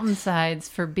in mountainsides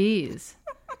for bees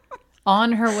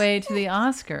on her way to the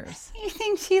Oscars. You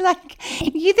think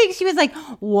she was like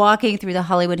walking through the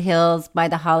Hollywood Hills by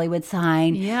the Hollywood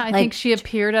sign? Yeah, I think she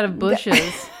appeared out of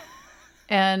bushes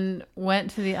and went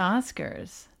to the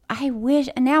Oscars. I wish.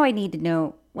 Now I need to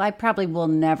know. Well, I probably will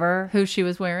never. Who she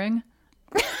was wearing?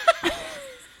 I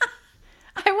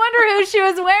wonder who she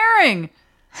was wearing.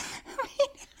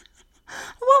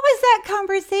 What was that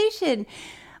conversation?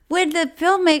 With the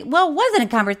filmmaker, well, it wasn't a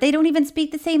conversation. They don't even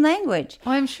speak the same language.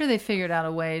 Well, I'm sure they figured out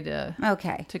a way to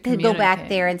to go communicate. back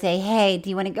there and say, "Hey, do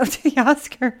you want to go to the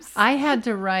Oscars?" I had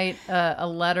to write a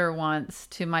letter once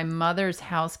to my mother's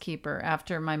housekeeper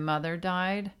after my mother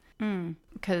died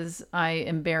because I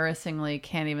embarrassingly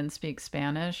can't even speak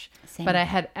Spanish. Same. But I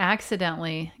had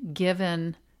accidentally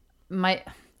given my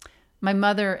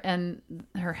mother and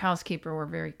her housekeeper were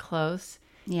very close.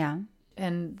 Yeah.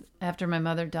 And after my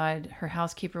mother died, her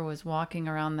housekeeper was walking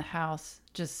around the house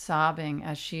just sobbing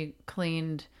as she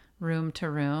cleaned room to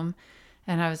room.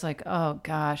 And I was like, oh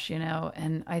gosh,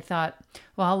 and I thought,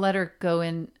 well, I'll let her go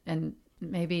in and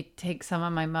maybe take some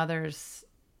of my mother's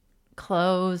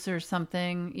clothes or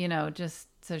something, just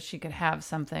so she could have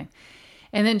something.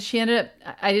 And then she ended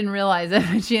up, I didn't realize it,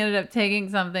 but she ended up taking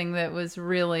something that was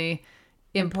really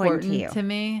important to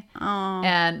me. Aww.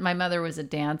 And my mother was a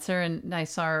dancer, and I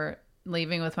saw her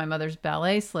leaving with my mother's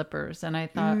ballet slippers. And I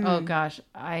thought, oh gosh,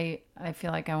 I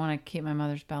feel like I want to keep my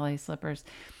mother's ballet slippers.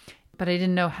 But I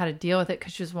didn't know how to deal with it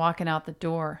because she was walking out the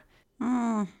door.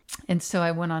 And so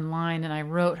I went online and I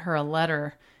wrote her a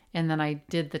letter, and then I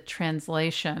did the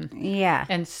translation. Yeah.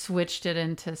 And switched it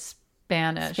into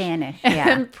Spanish, yeah.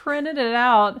 And printed it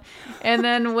out, and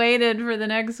then waited for the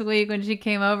next week when she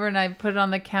came over, and I put it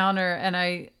on the counter, and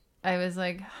I was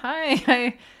like,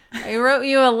 hi, I wrote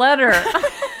you a letter.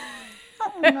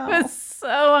 Oh, no. It was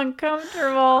so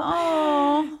uncomfortable.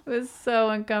 Oh, it was so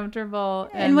uncomfortable.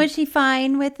 And was she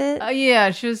fine with it?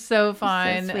 Yeah, she was so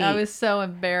fine. So sweet. I was so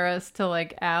embarrassed to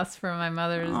ask for my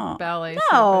mother's ballet slippers.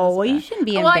 No, well, you shouldn't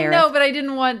be embarrassed. Well, I know, but I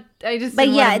didn't want. I just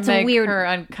didn't want to make her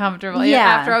uncomfortable. Yeah.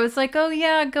 After I was like, oh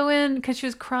yeah, go in, because she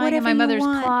was crying in my mother's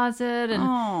closet,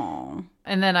 and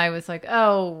then I was like,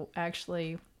 oh,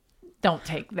 actually, don't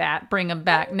take that. Bring them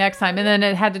back next time. And then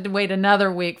it had to wait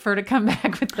another week for her to come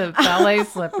back with the ballet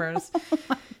slippers.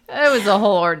 It was a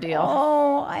whole ordeal.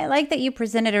 Oh, I like that you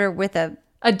presented her with a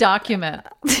document.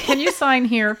 Can you sign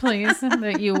here, please,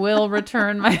 that you will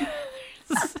return my...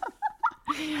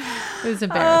 It was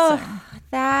embarrassing. Oh,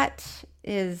 that's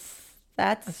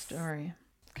a story.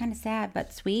 Kind of sad,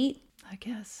 but sweet, I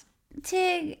guess.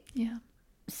 Tig. Yeah.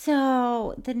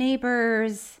 So the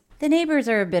neighbors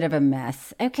are a bit of a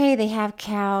mess. Okay, they have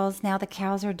cows. Now the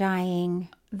cows are dying.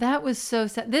 That was so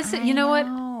sad. What?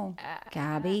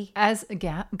 Gabi.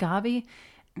 Gabi?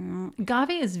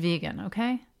 Gabi is vegan,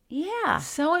 okay? Yeah.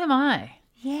 So am I.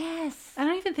 Yes. I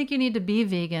don't even think you need to be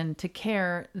vegan to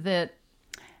care that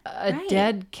a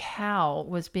dead cow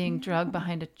was being dragged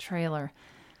behind a trailer.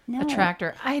 No. A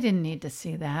tractor. I didn't need to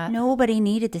see that. Nobody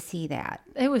needed to see that.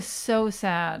 It was so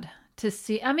sad to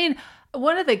see. I mean,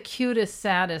 one of the cutest,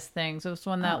 saddest things was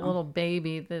when that little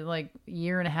baby, the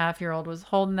year-and-a-half-year-old, was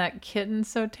holding that kitten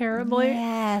so terribly.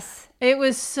 Yes. It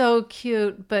was so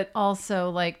cute, but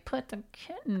also put the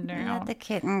kitten down. Let the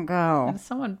kitten go. And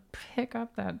someone pick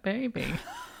up that baby.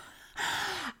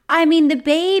 I mean, the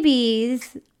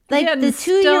babies... the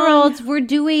 2-year-olds were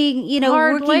doing,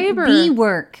 hard labor. Bee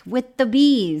work with the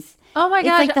bees. Oh my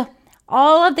gosh. It's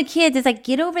all of the kids, it's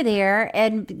get over there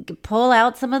and pull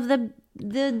out some of the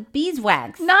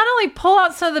beeswax. Not only pull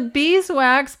out some of the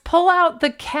beeswax, pull out the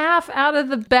calf out of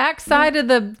the backside of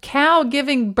the cow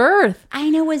giving birth. I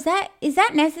know. Is that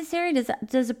necessary?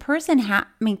 Does a person have?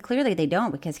 I mean, clearly they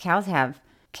don't, because cows have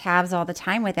calves all the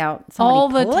time without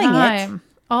somebody pulling it.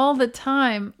 All the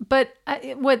time. But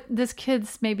this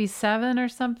kid's maybe 7 or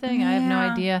something. Yeah. I have no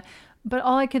idea. But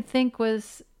all I could think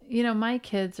was, my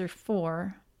kids are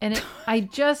 4. And I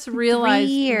just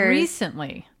realized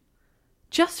recently,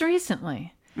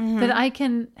 that I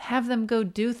can have them go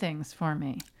do things for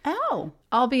me. Oh.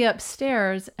 I'll be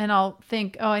upstairs and I'll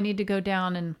think, I need to go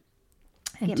down and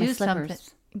do something.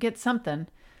 Get something.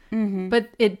 Mm-hmm. But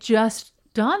it just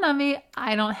dawned on me,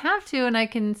 I don't have to. And I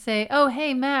can say, oh,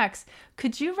 hey, Max,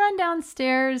 could you run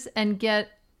downstairs and get...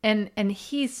 And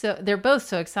they're both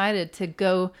so excited to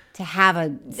go... To have a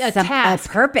task.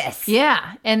 A purpose.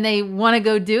 Yeah. And they want to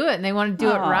go do it, and they want to do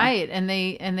it right. And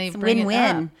they bring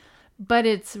win-win. it up. But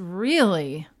it's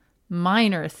really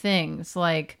minor things.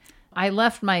 Like, I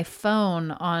left my phone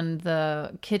on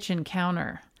the kitchen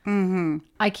counter. Mm-hmm.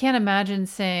 I can't imagine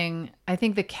saying, I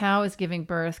think the cow is giving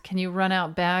birth. Can you run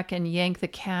out back and yank the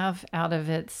calf out of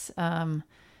its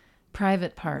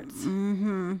private parts?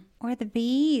 Mm-hmm. Or the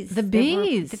bees. The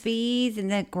bees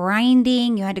and the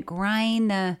grinding. You had to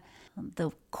grind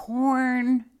the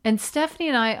corn. And Stephanie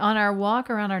and I, on our walk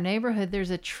around our neighborhood,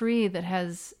 there's a tree that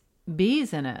has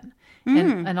bees in it.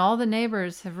 And all the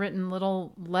neighbors have written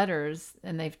little letters,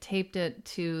 and they've taped it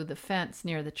to the fence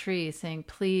near the tree saying,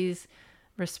 please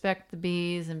respect the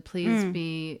bees, and please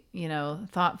be,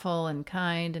 thoughtful and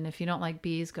kind. And if you don't like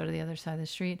bees, go to the other side of the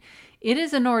street. It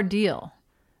is an ordeal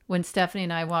when Stephanie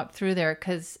and I walk through there,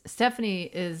 because Stephanie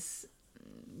is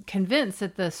convinced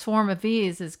that the swarm of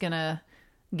bees is going to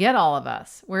get all of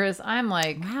us. Whereas I'm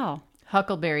like, wow,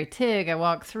 Huckleberry Tig. I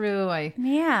walk through. Walk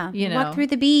through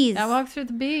the bees. I walk through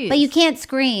the bees. But you can't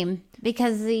scream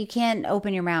because you can't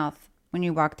open your mouth when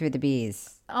you walk through the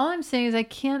bees. All I'm saying is I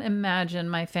can't imagine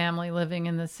my family living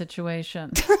in this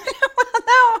situation.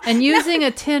 No. And using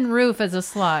a tin roof as a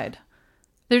slide.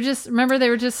 They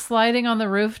were just sliding on the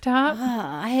rooftop.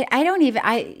 I don't even,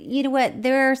 you know what?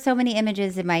 There are so many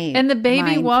images in my And the baby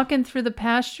mind. walking through the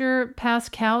pasture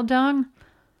past cow dung.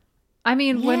 I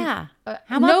mean, Yeah. when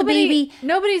How about the baby?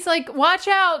 Nobody's like, watch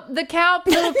out, the cow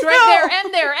pooped right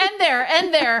there,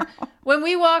 and there. When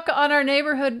we walk on our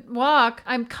neighborhood walk,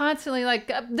 I'm constantly like,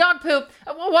 dog poop,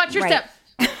 watch your step.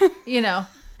 You know,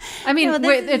 I mean,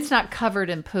 it's not covered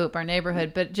in poop, our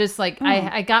neighborhood, but just like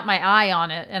I got my eye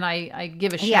on it and I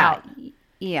give a shout.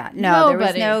 Yeah. No, there was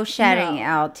Nobody. no shouting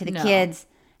out to the kids.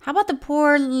 How about the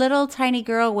poor little tiny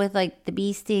girl with like the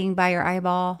bee sting by her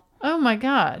eyeball? Oh my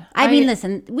God. I mean,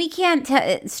 listen, we can't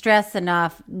stress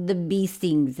enough the bee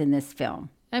stings in this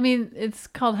film. I mean, it's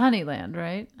called Honeyland,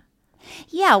 right?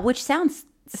 Yeah, which sounds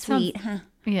sweet, huh?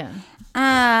 Yeah.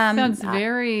 Sounds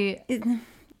very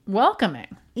welcoming.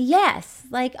 Yes.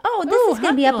 Like, this is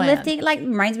going to be Honeyland. uplifting. Like,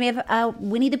 reminds me of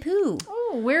Winnie the Pooh.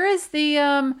 Oh, where is the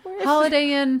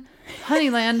Holiday Inn,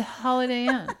 Honeyland Holiday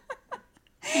Inn?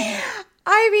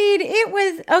 I mean, it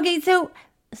was, okay, so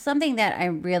something that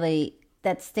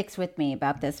that sticks with me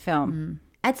about this film.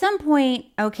 At some point,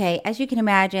 okay, as you can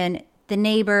imagine, the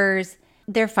neighbors,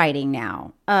 they're fighting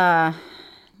now.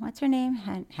 What's her name?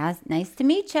 Nice to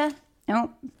meet you.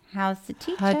 Oh, how's the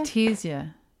teacher?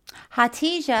 Hatizia.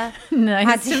 Hatija.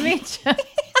 Nice to meet you.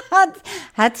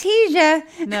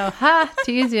 Hatija. No,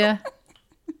 Hatizia.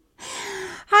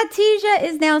 Hatija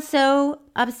is now so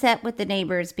upset with the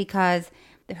neighbors because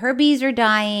her bees are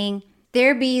dying.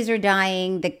 Their bees are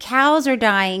dying. The cows are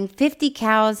dying. 50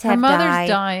 cows have died. Her mother's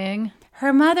dying.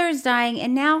 Her mother's dying.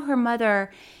 And now her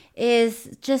mother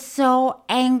is just so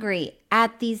angry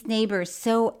at these neighbors.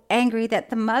 So angry that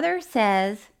the mother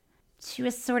says, she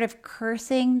was sort of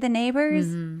cursing the neighbors.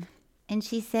 Mm-hmm. And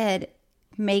she said,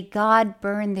 may God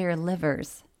burn their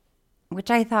livers.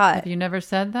 Which I thought. Have you never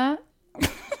said that?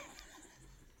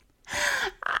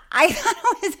 I thought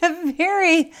it was a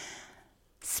very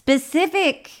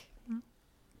specific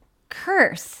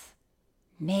curse.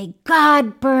 May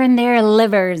God burn their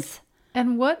livers.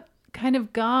 And what kind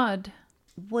of God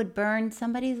would burn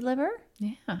somebody's liver?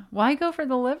 Yeah. Why go for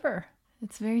the liver?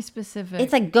 It's very specific.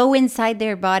 It's like go inside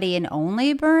their body and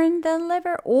only burn the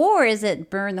liver? Or is it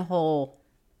burn the whole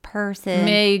person?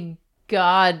 May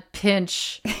God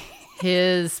pinch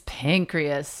his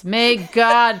pancreas. May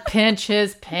God pinch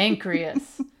his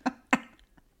pancreas.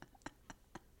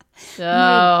 May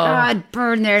God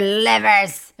burn their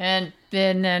livers. And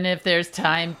then if there's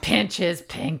time, pinch his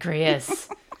pancreas.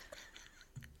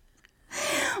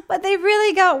 But they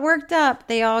really got worked up.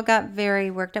 They all got very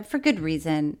worked up for good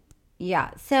reason.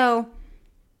 Yeah. So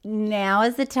now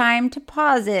is the time to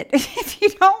pause it if you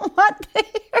don't want to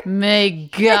hear. May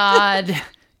God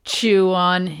chew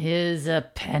on his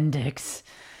appendix.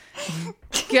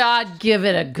 God give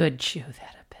it a good chew,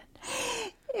 that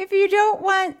appendix. If you don't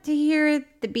want to hear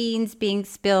the beans being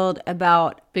spilled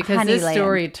about because Honeyland. This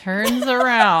story turns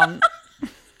around.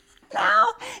 Now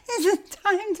is the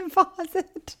time to pause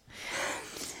it.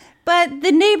 But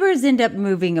the neighbors end up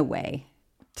moving away.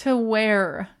 To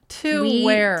where?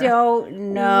 We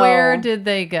don't know. Where did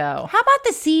they go? How about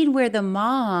the scene where the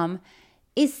mom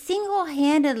is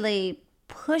single-handedly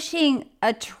pushing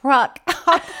a truck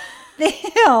up the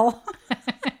hill?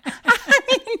 I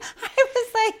mean, I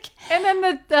was like... And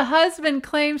then the husband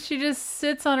claims she just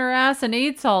sits on her ass and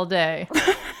eats all day.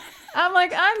 I'm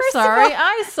like, I'm sorry.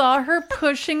 I saw her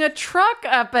pushing a truck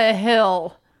up a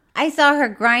hill. I saw her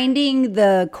grinding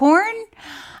the corn.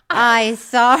 I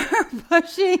saw her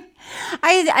pushing.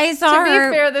 I saw her. To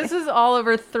be fair, this is all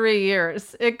over 3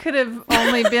 years. It could have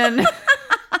only been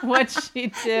what she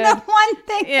did. The one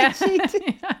thing that she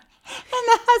did. Yeah. And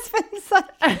the husband's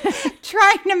like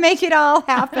trying to make it all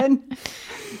happen.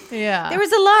 Yeah. There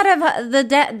was a lot of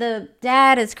the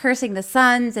dad is cursing the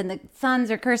sons and the sons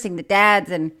are cursing the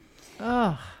dads. And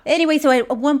anyway, so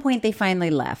at one point they finally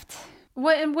left.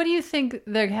 What do you think?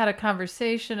 They had a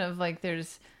conversation of like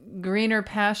there's greener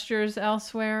pastures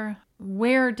elsewhere.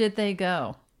 Where did they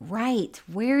go? Right.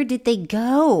 Where did they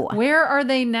go? Where are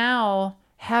they now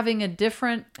having a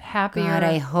different, happier... God,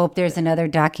 I hope there's another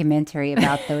documentary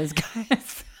about those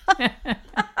guys.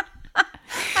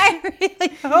 I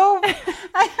really hope.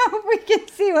 I hope we can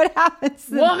see what happens.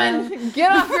 Woman,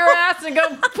 get off your ass and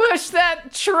go push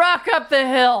that truck up the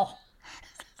hill.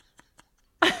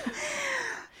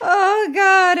 Oh,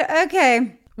 God.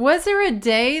 Okay. Was there a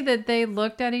day that they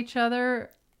looked at each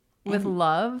other with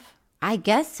love? I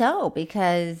guess so,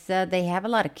 because they have a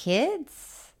lot of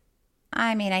kids.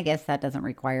 I mean, I guess that doesn't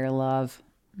require love.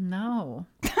 No.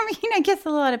 I mean, I guess a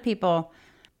lot of people,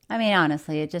 I mean,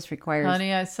 honestly, it just requires...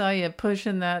 Honey, I saw you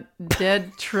pushing that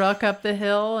dead truck up the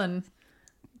hill and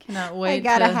cannot wait I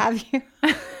gotta have you.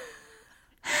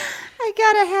 I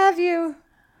gotta have you.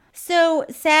 So,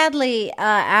 sadly,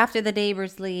 after the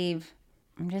neighbors leave,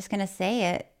 I'm just gonna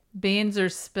say it. Beans are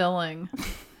spilling.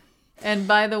 And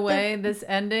by the way, this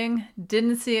ending,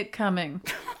 didn't see it coming.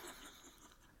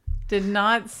 Did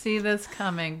not see this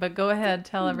coming. But go ahead,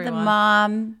 tell everyone. The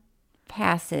mom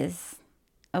passes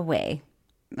away.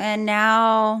 And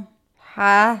now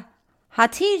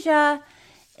Hatija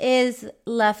is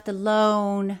left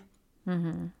alone.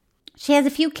 Mm-hmm. She has a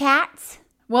few cats.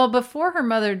 Well, before her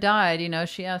mother died,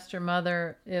 she asked her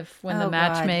mother if when the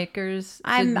matchmakers...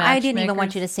 I didn't even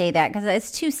want you to say that because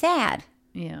it's too sad.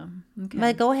 Yeah. Okay.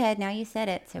 But go ahead. Now you said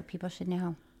it, so people should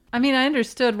know. I mean, I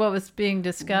understood what was being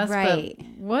discussed, right. But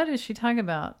what is she talking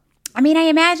about? I mean, I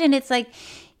imagine it's like,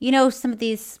 some of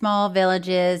these small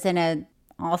villages and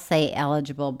I'll say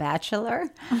eligible bachelor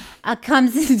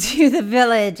comes into the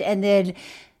village and then...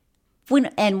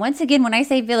 And once again, when I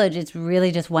say village, it's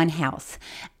really just one house.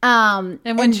 And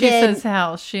when she says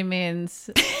house, she means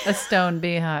a stone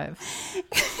beehive.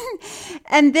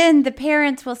 And then the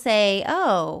parents will say,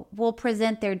 "Oh, we'll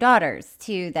present their daughters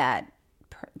to that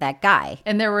guy."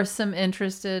 And there were some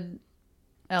interested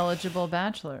eligible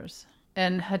bachelors.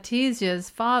 And Hatice's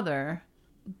father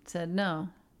said no.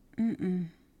 Mm-mm.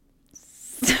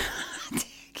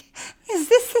 Is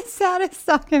this the saddest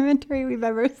documentary we've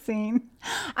ever seen?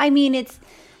 I mean, it's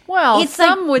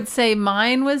some would say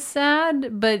mine was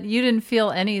sad, but you didn't feel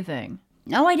anything.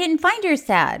 No, I didn't find yours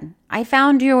sad. I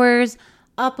found yours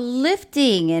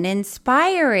uplifting and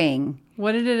inspiring.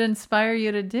 What did it inspire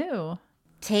you to do?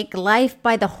 Take life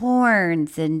by the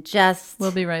horns and just...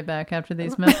 We'll be right back after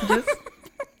these messages.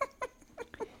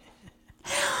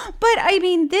 But, I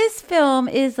mean, this film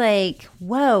is like,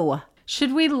 whoa.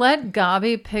 Should we let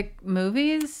Gabi pick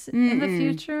movies in the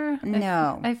future?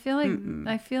 No. I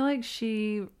feel like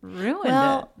she ruined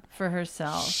it for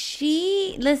herself.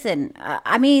 Listen,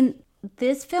 I mean,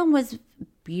 this film was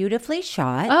beautifully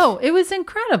shot. Oh, it was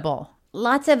incredible.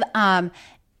 Lots of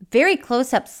very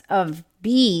close-ups of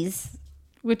bees.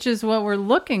 Which is what we're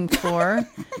looking for.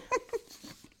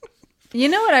 You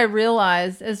know what I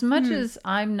realized? As much as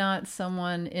I'm not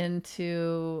someone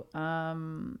into,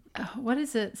 what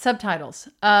is it? Subtitles.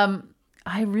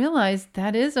 I realized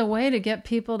that is a way to get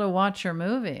people to watch your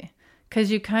movie. Because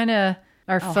you kind of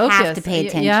are focused. Have to pay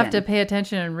attention. You have to pay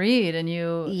attention and read. And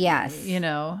yes.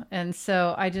 And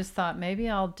so I just thought maybe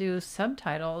I'll do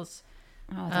subtitles.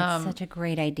 Oh, that's such a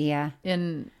great idea.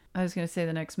 I was going to say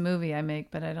the next movie I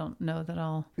make, but I don't know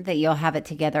that you'll have it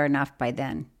together enough by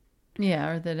then. Yeah,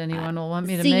 or that anyone will want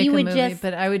me to make a movie.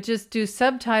 But I would just do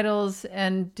subtitles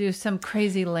and do some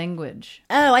crazy language.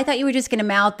 Oh, I thought you were just going to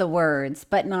mouth the words,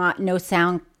 but no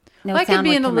sound. I could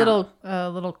be in a little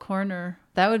corner.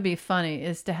 That would be funny,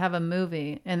 is to have a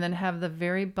movie and then have the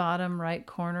very bottom right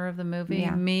corner of the movie,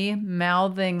 me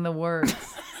mouthing the words.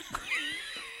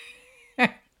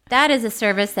 That is a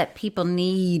service that people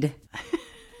need.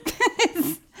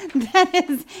 That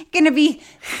is going to be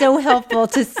so helpful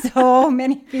to so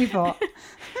many people.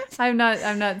 I'm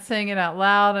not saying it out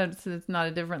loud. It's not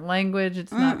a different language.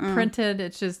 It's not printed.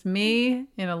 It's just me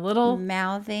in a little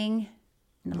mouthing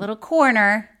in a little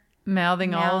corner,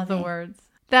 mouthing all of the words.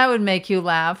 That would make you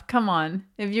laugh. Come on.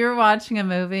 If you're watching a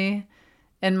movie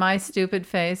and my stupid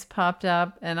face popped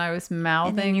up and I was mouthing,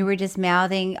 and then you were just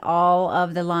mouthing all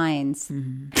of the lines.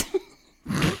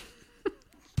 Mm-hmm.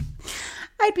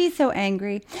 I'd be so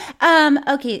angry.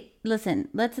 Okay, listen,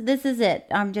 this is it.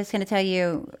 I'm just going to tell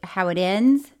you how it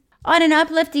ends. On an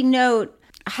uplifting note,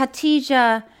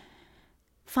 Hatija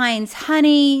finds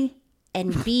honey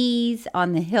and bees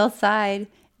on the hillside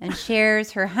and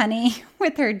shares her honey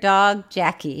with her dog,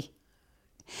 Jackie.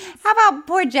 How about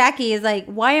poor Jackie is like,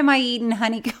 why am I eating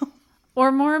honeycomb?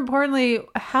 Or more importantly,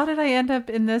 how did I end up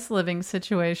in this living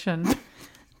situation?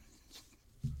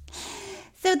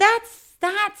 So that's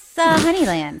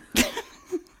Honeyland.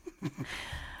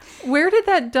 Where did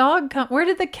that dog come? Where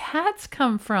did the cats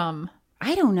come from?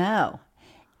 I don't know.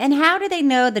 And how do they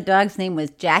know the dog's name was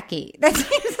Jackie? That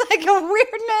seems like a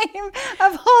weird name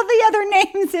of all the other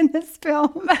names in this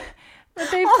film. But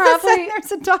they all probably... of a sudden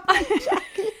there's a dog named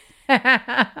Jackie.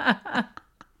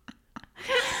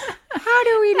 How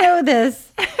do we know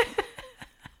this?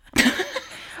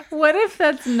 What if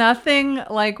that's nothing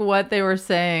like what they were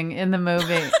saying in the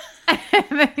movie?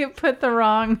 And they put the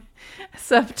wrong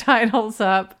subtitles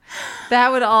up.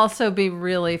 That would also be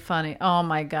really funny. Oh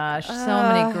my gosh. So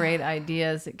many great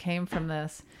ideas that came from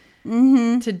this.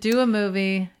 Mm-hmm. To do a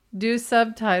movie, do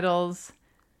subtitles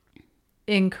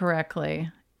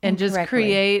incorrectly. and just incorrectly.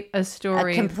 create a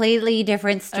story. A completely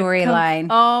different storyline.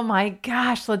 Oh my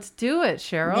gosh, let's do it,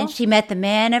 Cheryl. And then she met the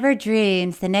man of her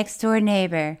dreams, the next door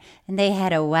neighbor, and they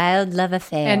had a wild love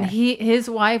affair. And his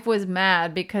wife was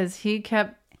mad because he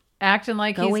kept acting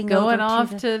like he's going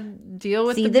off to deal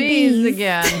with the bees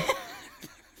again.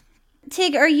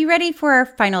 Tig, are you ready for our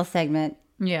final segment?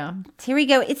 Yeah. Here we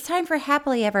go. It's time for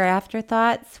Happily Ever After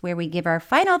Thoughts, where we give our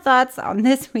final thoughts on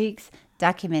this week's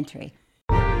documentary.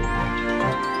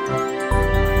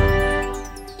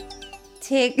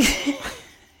 Tig,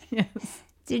 Yes.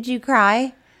 did you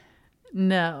cry?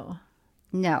 No.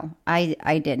 No, I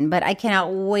didn't, but I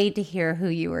cannot wait to hear who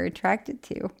you were attracted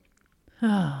to.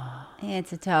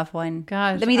 It's a tough one.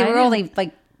 Gosh, I mean, there I were only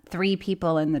like 3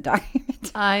 people in the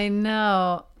document. I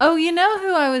know. Oh, you know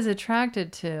who I was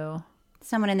attracted to?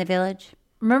 Someone in the village.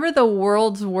 Remember the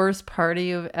world's worst party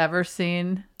you've ever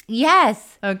seen?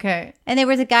 Yes. Okay. And there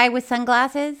was a guy with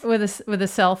sunglasses. With a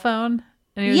cell phone?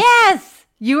 And he was, Yes.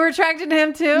 You were attracted to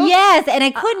him too? Yes, and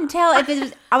I couldn't tell if it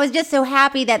was. I was just so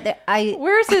happy that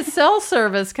Where's his cell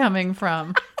service coming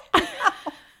from? But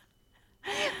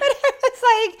I was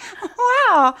like,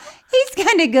 wow, he's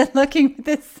kind of good looking with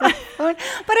this cell phone.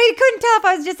 But I couldn't tell if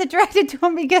I was just attracted to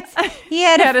him because he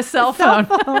had a cell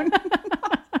phone.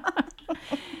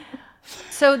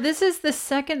 So this is the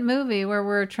second movie where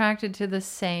we're attracted to the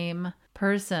same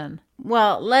person.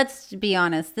 Well, let's be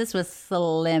honest. This was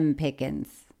slim pickings.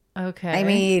 Okay. I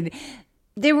mean,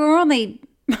 there were only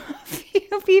a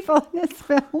few people in this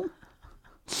film.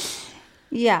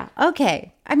 Yeah.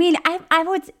 Okay. I mean, I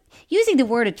was using the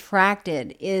word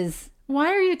attracted is. Why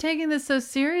are you taking this so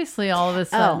seriously all of a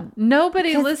sudden?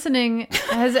 Nobody listening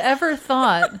has ever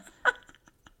thought.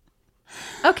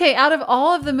 Okay, out of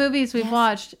all of the movies we've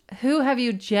watched, who have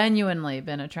you genuinely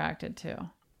been attracted to?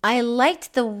 I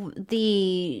liked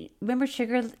the remember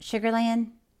Sugarman?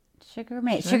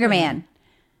 Sugarman.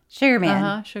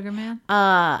 Sugarman.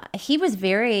 He was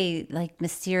very like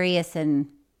mysterious and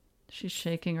she's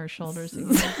shaking her shoulders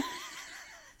again.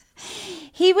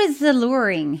 He was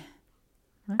alluring.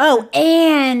 Okay. Oh,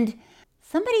 and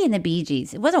somebody in the Bee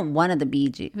Gees. It wasn't one of the Bee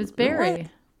Gees. It was Barry.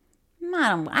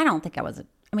 I don't think I was.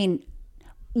 I mean,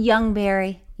 young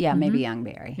Barry. Yeah, maybe young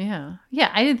Barry. Yeah.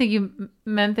 Yeah, I didn't think you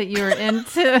meant that you were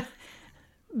into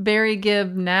Barry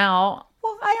Gibb now.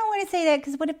 Well, I don't want to say that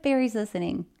because what if Barry's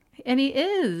listening? And he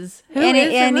is. Who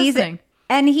is listening?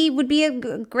 And he would be a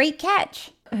great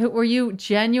catch. Were you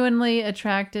genuinely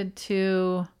attracted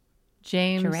to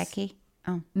James Jarecki?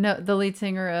 Oh. No, the lead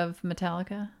singer of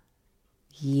Metallica?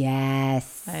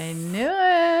 Yes. I knew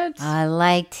it. I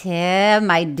liked him.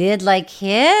 I did like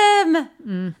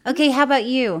him. Okay, how about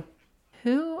you?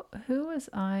 Who was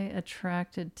I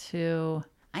attracted to?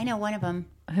 I know one of them.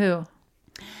 Who?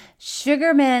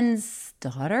 Sugarman's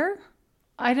daughter?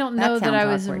 I don't know that I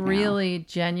was really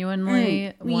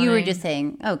genuinely You were just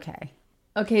saying, okay.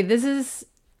 Okay, this is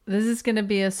going to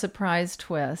be a surprise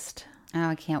twist. Oh,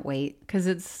 I can't wait. Because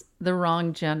it's the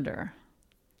wrong gender.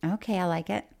 Okay, I like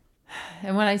it.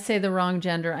 And when I say the wrong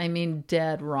gender, I mean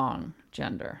dead wrong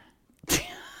gender.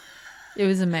 It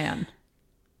was a man.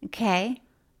 Okay.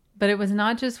 But it was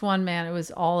not just one man, it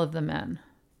was all of the men.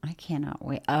 I cannot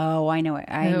wait. Oh, I know it.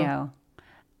 I know.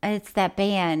 It's that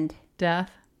band.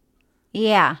 Death?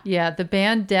 Yeah. Yeah, the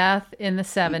band Death in the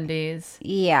 70s.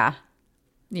 Yeah.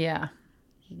 Yeah.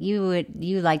 You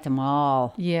liked them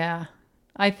all. Yeah.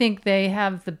 I think they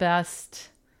have the best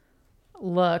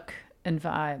look and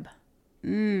vibe.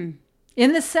 In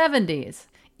the 70s.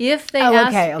 If they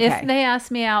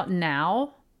asked me out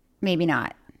now, maybe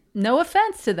not. No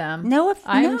offense to them.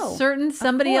 I'm certain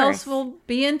somebody else will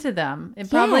be into them. And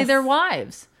probably their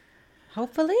wives.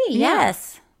 Hopefully,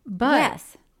 yes. But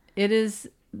it is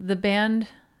the band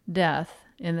Death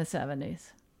in the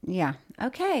 70s. Yeah.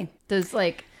 Okay. Those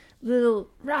like little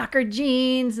rocker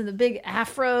jeans and the big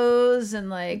afros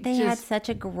and like they had such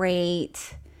a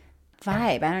great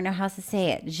vibe. I don't know how else to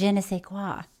say it. Je ne sais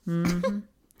quoi. Mm-hmm.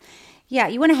 Yeah,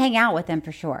 you want to hang out with them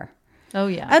for sure. Oh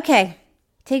yeah. Okay.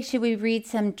 Tig, should we read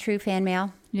some true fan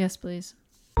mail? Yes, please.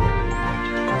 Do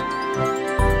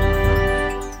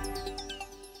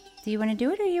you want to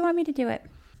do it or you want me to do it?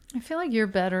 I feel like you're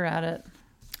better at it.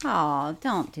 Oh,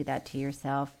 don't do that to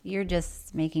yourself. You're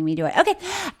just making me do it. Okay.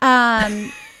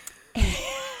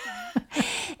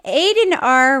 Aiden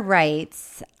R.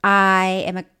 writes, I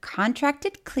am a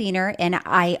contracted cleaner and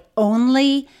I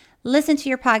only listen to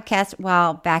your podcast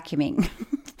while vacuuming.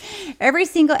 Every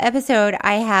single episode,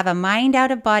 I have a mind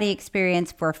out of body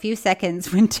experience for a few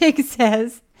seconds when Tig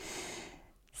says,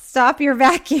 stop your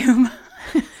vacuum.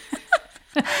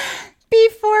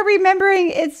 Before remembering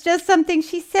it's just something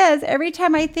she says. Every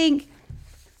time I think,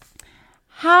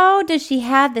 How does she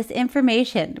have this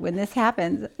information when this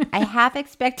happens? I half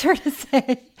expect her to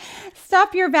say,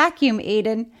 "Stop your vacuum,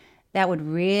 Aiden. That would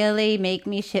really make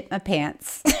me shit my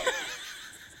pants."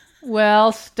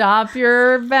 Well, stop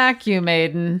your vacuum,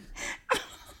 Aiden.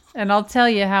 And I'll tell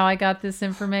you how I got this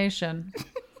information.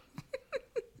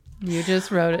 You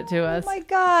just wrote it to us. Oh my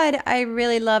God, I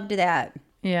really loved that.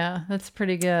 Yeah, that's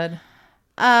pretty good.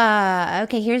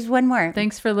 Okay, here's one more.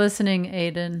 Thanks for listening,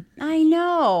 Aiden. I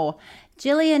know.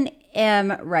 Jillian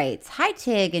M. writes, "Hi,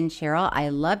 Tig and Cheryl. I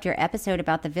loved your episode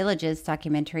about the Villages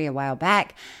documentary a while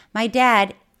back. My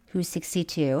dad, who's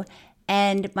 62,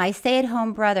 and my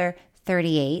stay-at-home brother,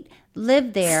 38,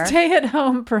 lived there."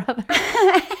 Stay-at-home brother.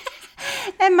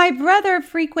 "And my brother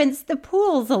frequents the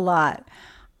pools a lot.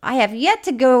 I have yet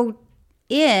to go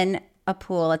in a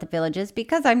pool at the Villages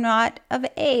because I'm not of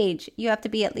age. You have to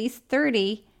be at least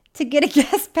 30 to get a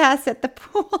guest pass at the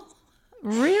pool."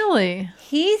 Really?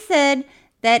 He said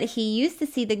that he used to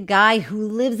see the guy who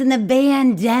lives in the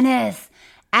van, Dennis,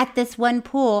 at this one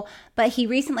pool, but he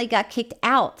recently got kicked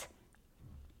out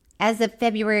as of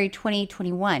February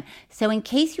 2021. So in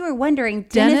case you were wondering,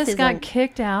 Dennis got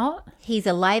kicked out? He's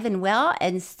alive and well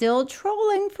and still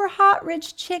trolling for hot,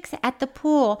 rich chicks at the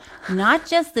pool. Not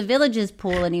just the Villages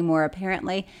pool anymore,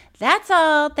 apparently. That's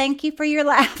all. Thank you for your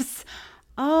laughs.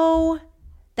 Oh,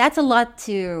 that's a lot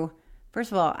too.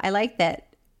 First of all, I like that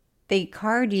they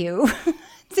card you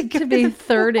to be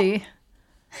 30. You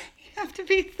have to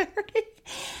be 30.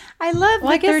 I love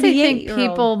I guess they think 38-year-old.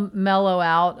 people mellow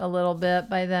out a little bit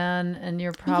by then, and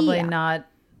you're probably not,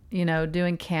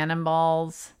 doing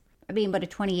cannonballs. I mean, but a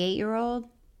 28-year-old?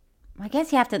 I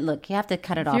guess you have to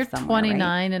cut it off You're somewhere, 29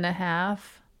 right? and a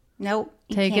half. Nope.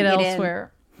 Take it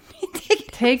elsewhere.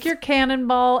 Take your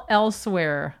cannonball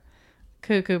elsewhere,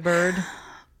 cuckoo bird.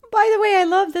 By the way, I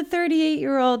love the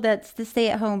 38-year-old that's the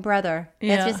stay-at-home brother.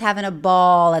 Yeah. That's just having a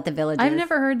ball at the Villages. I've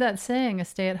never heard that saying, a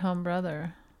stay-at-home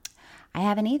brother. I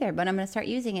haven't either, but I'm going to start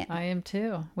using it. I am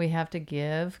too. We have to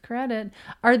give credit.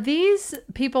 Are these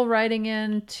people writing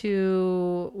in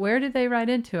to, where did they write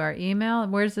into? Our email?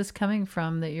 Where's this coming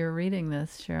from that you're reading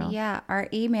this, Cheryl? Yeah, our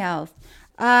emails.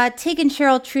 Tig and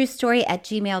Cheryl True Story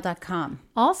 @gmail.com.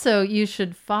 Also, you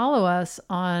should follow us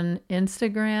on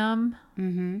Instagram.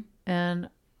 Mm-hmm. And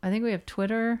I think we have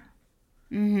Twitter.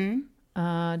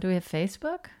 Mm-hmm. Do we have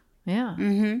Facebook? Yeah.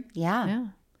 Mm-hmm. Yeah. Yeah.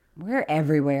 We're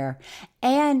everywhere.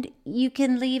 And you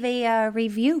can leave a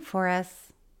review for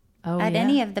us at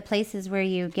any of the places where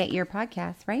you get your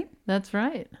podcasts, right? That's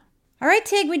right. All right,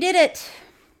 Tig, we did it.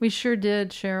 We sure did,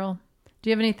 Cheryl. Do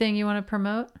you have anything you want to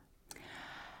promote?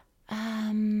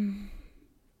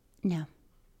 No.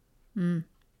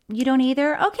 You don't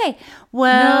either? Okay.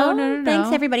 Well, no.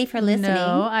 Thanks everybody for listening.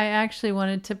 No, I actually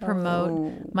wanted to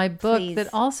promote my book that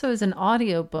also is an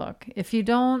audio book. If you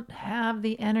don't have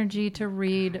the energy to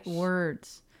read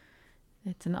words,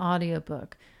 it's an audio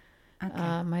book.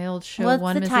 Okay. My old show, What's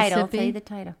One the Mississippi. title? Say the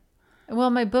title. Well,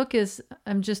 my book is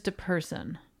I'm Just a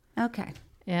Person. Okay.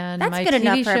 And that's my good TV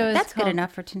enough show is that's good called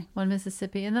enough for tonight. One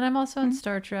Mississippi. And then I'm also on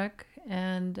Star Trek.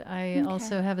 And I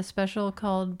also have a special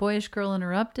called Boyish Girl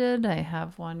Interrupted. I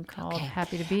have one called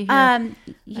Happy to Be Here. I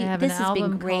have this an has been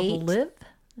album great. called Live.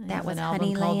 That was an album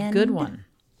Honeyland. called Good One.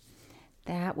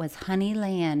 That was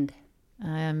Honeyland.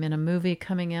 I am in a movie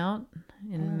coming out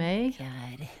in May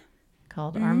God.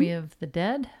 called Army of the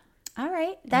Dead. All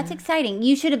right. That's exciting.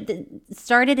 You should have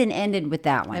started and ended with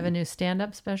that one. I have a new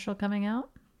stand-up special coming out.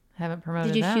 Haven't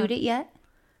promoted Did you that. shoot it yet?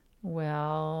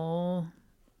 Well,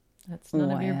 that's none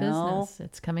of your business.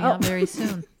 It's coming out very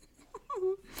soon.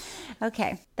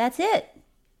 Okay. That's it.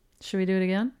 Should we do it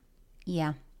again?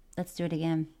 Yeah. Let's do it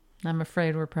again. I'm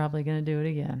afraid we're probably going to do it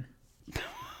again.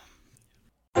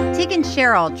 Tig and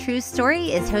Cheryl True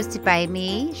Story is hosted by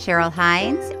me, Cheryl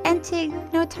Hines, and Tig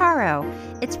Notaro.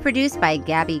 It's produced by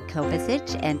Gabby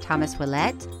Kovacic and Thomas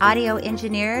Willett, audio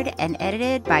engineered and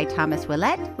edited by Thomas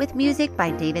Willett, with music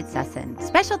by David Sussin.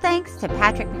 Special thanks to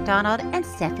Patrick McDonald and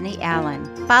Stephanie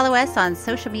Allen. Follow us on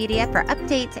social media for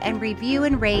updates and review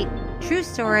and rate True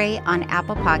Story on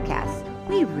Apple Podcasts.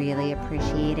 We really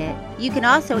appreciate it. You can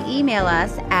also email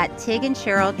us at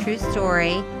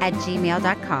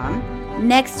tigandcheryltruestory@gmail.com.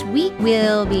 Next week,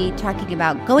 we'll be talking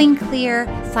about Going Clear,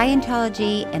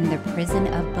 Scientology, and the Prison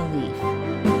of Belief.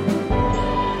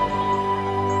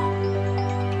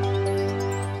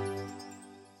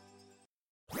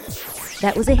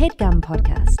 That was a HeadGum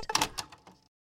podcast.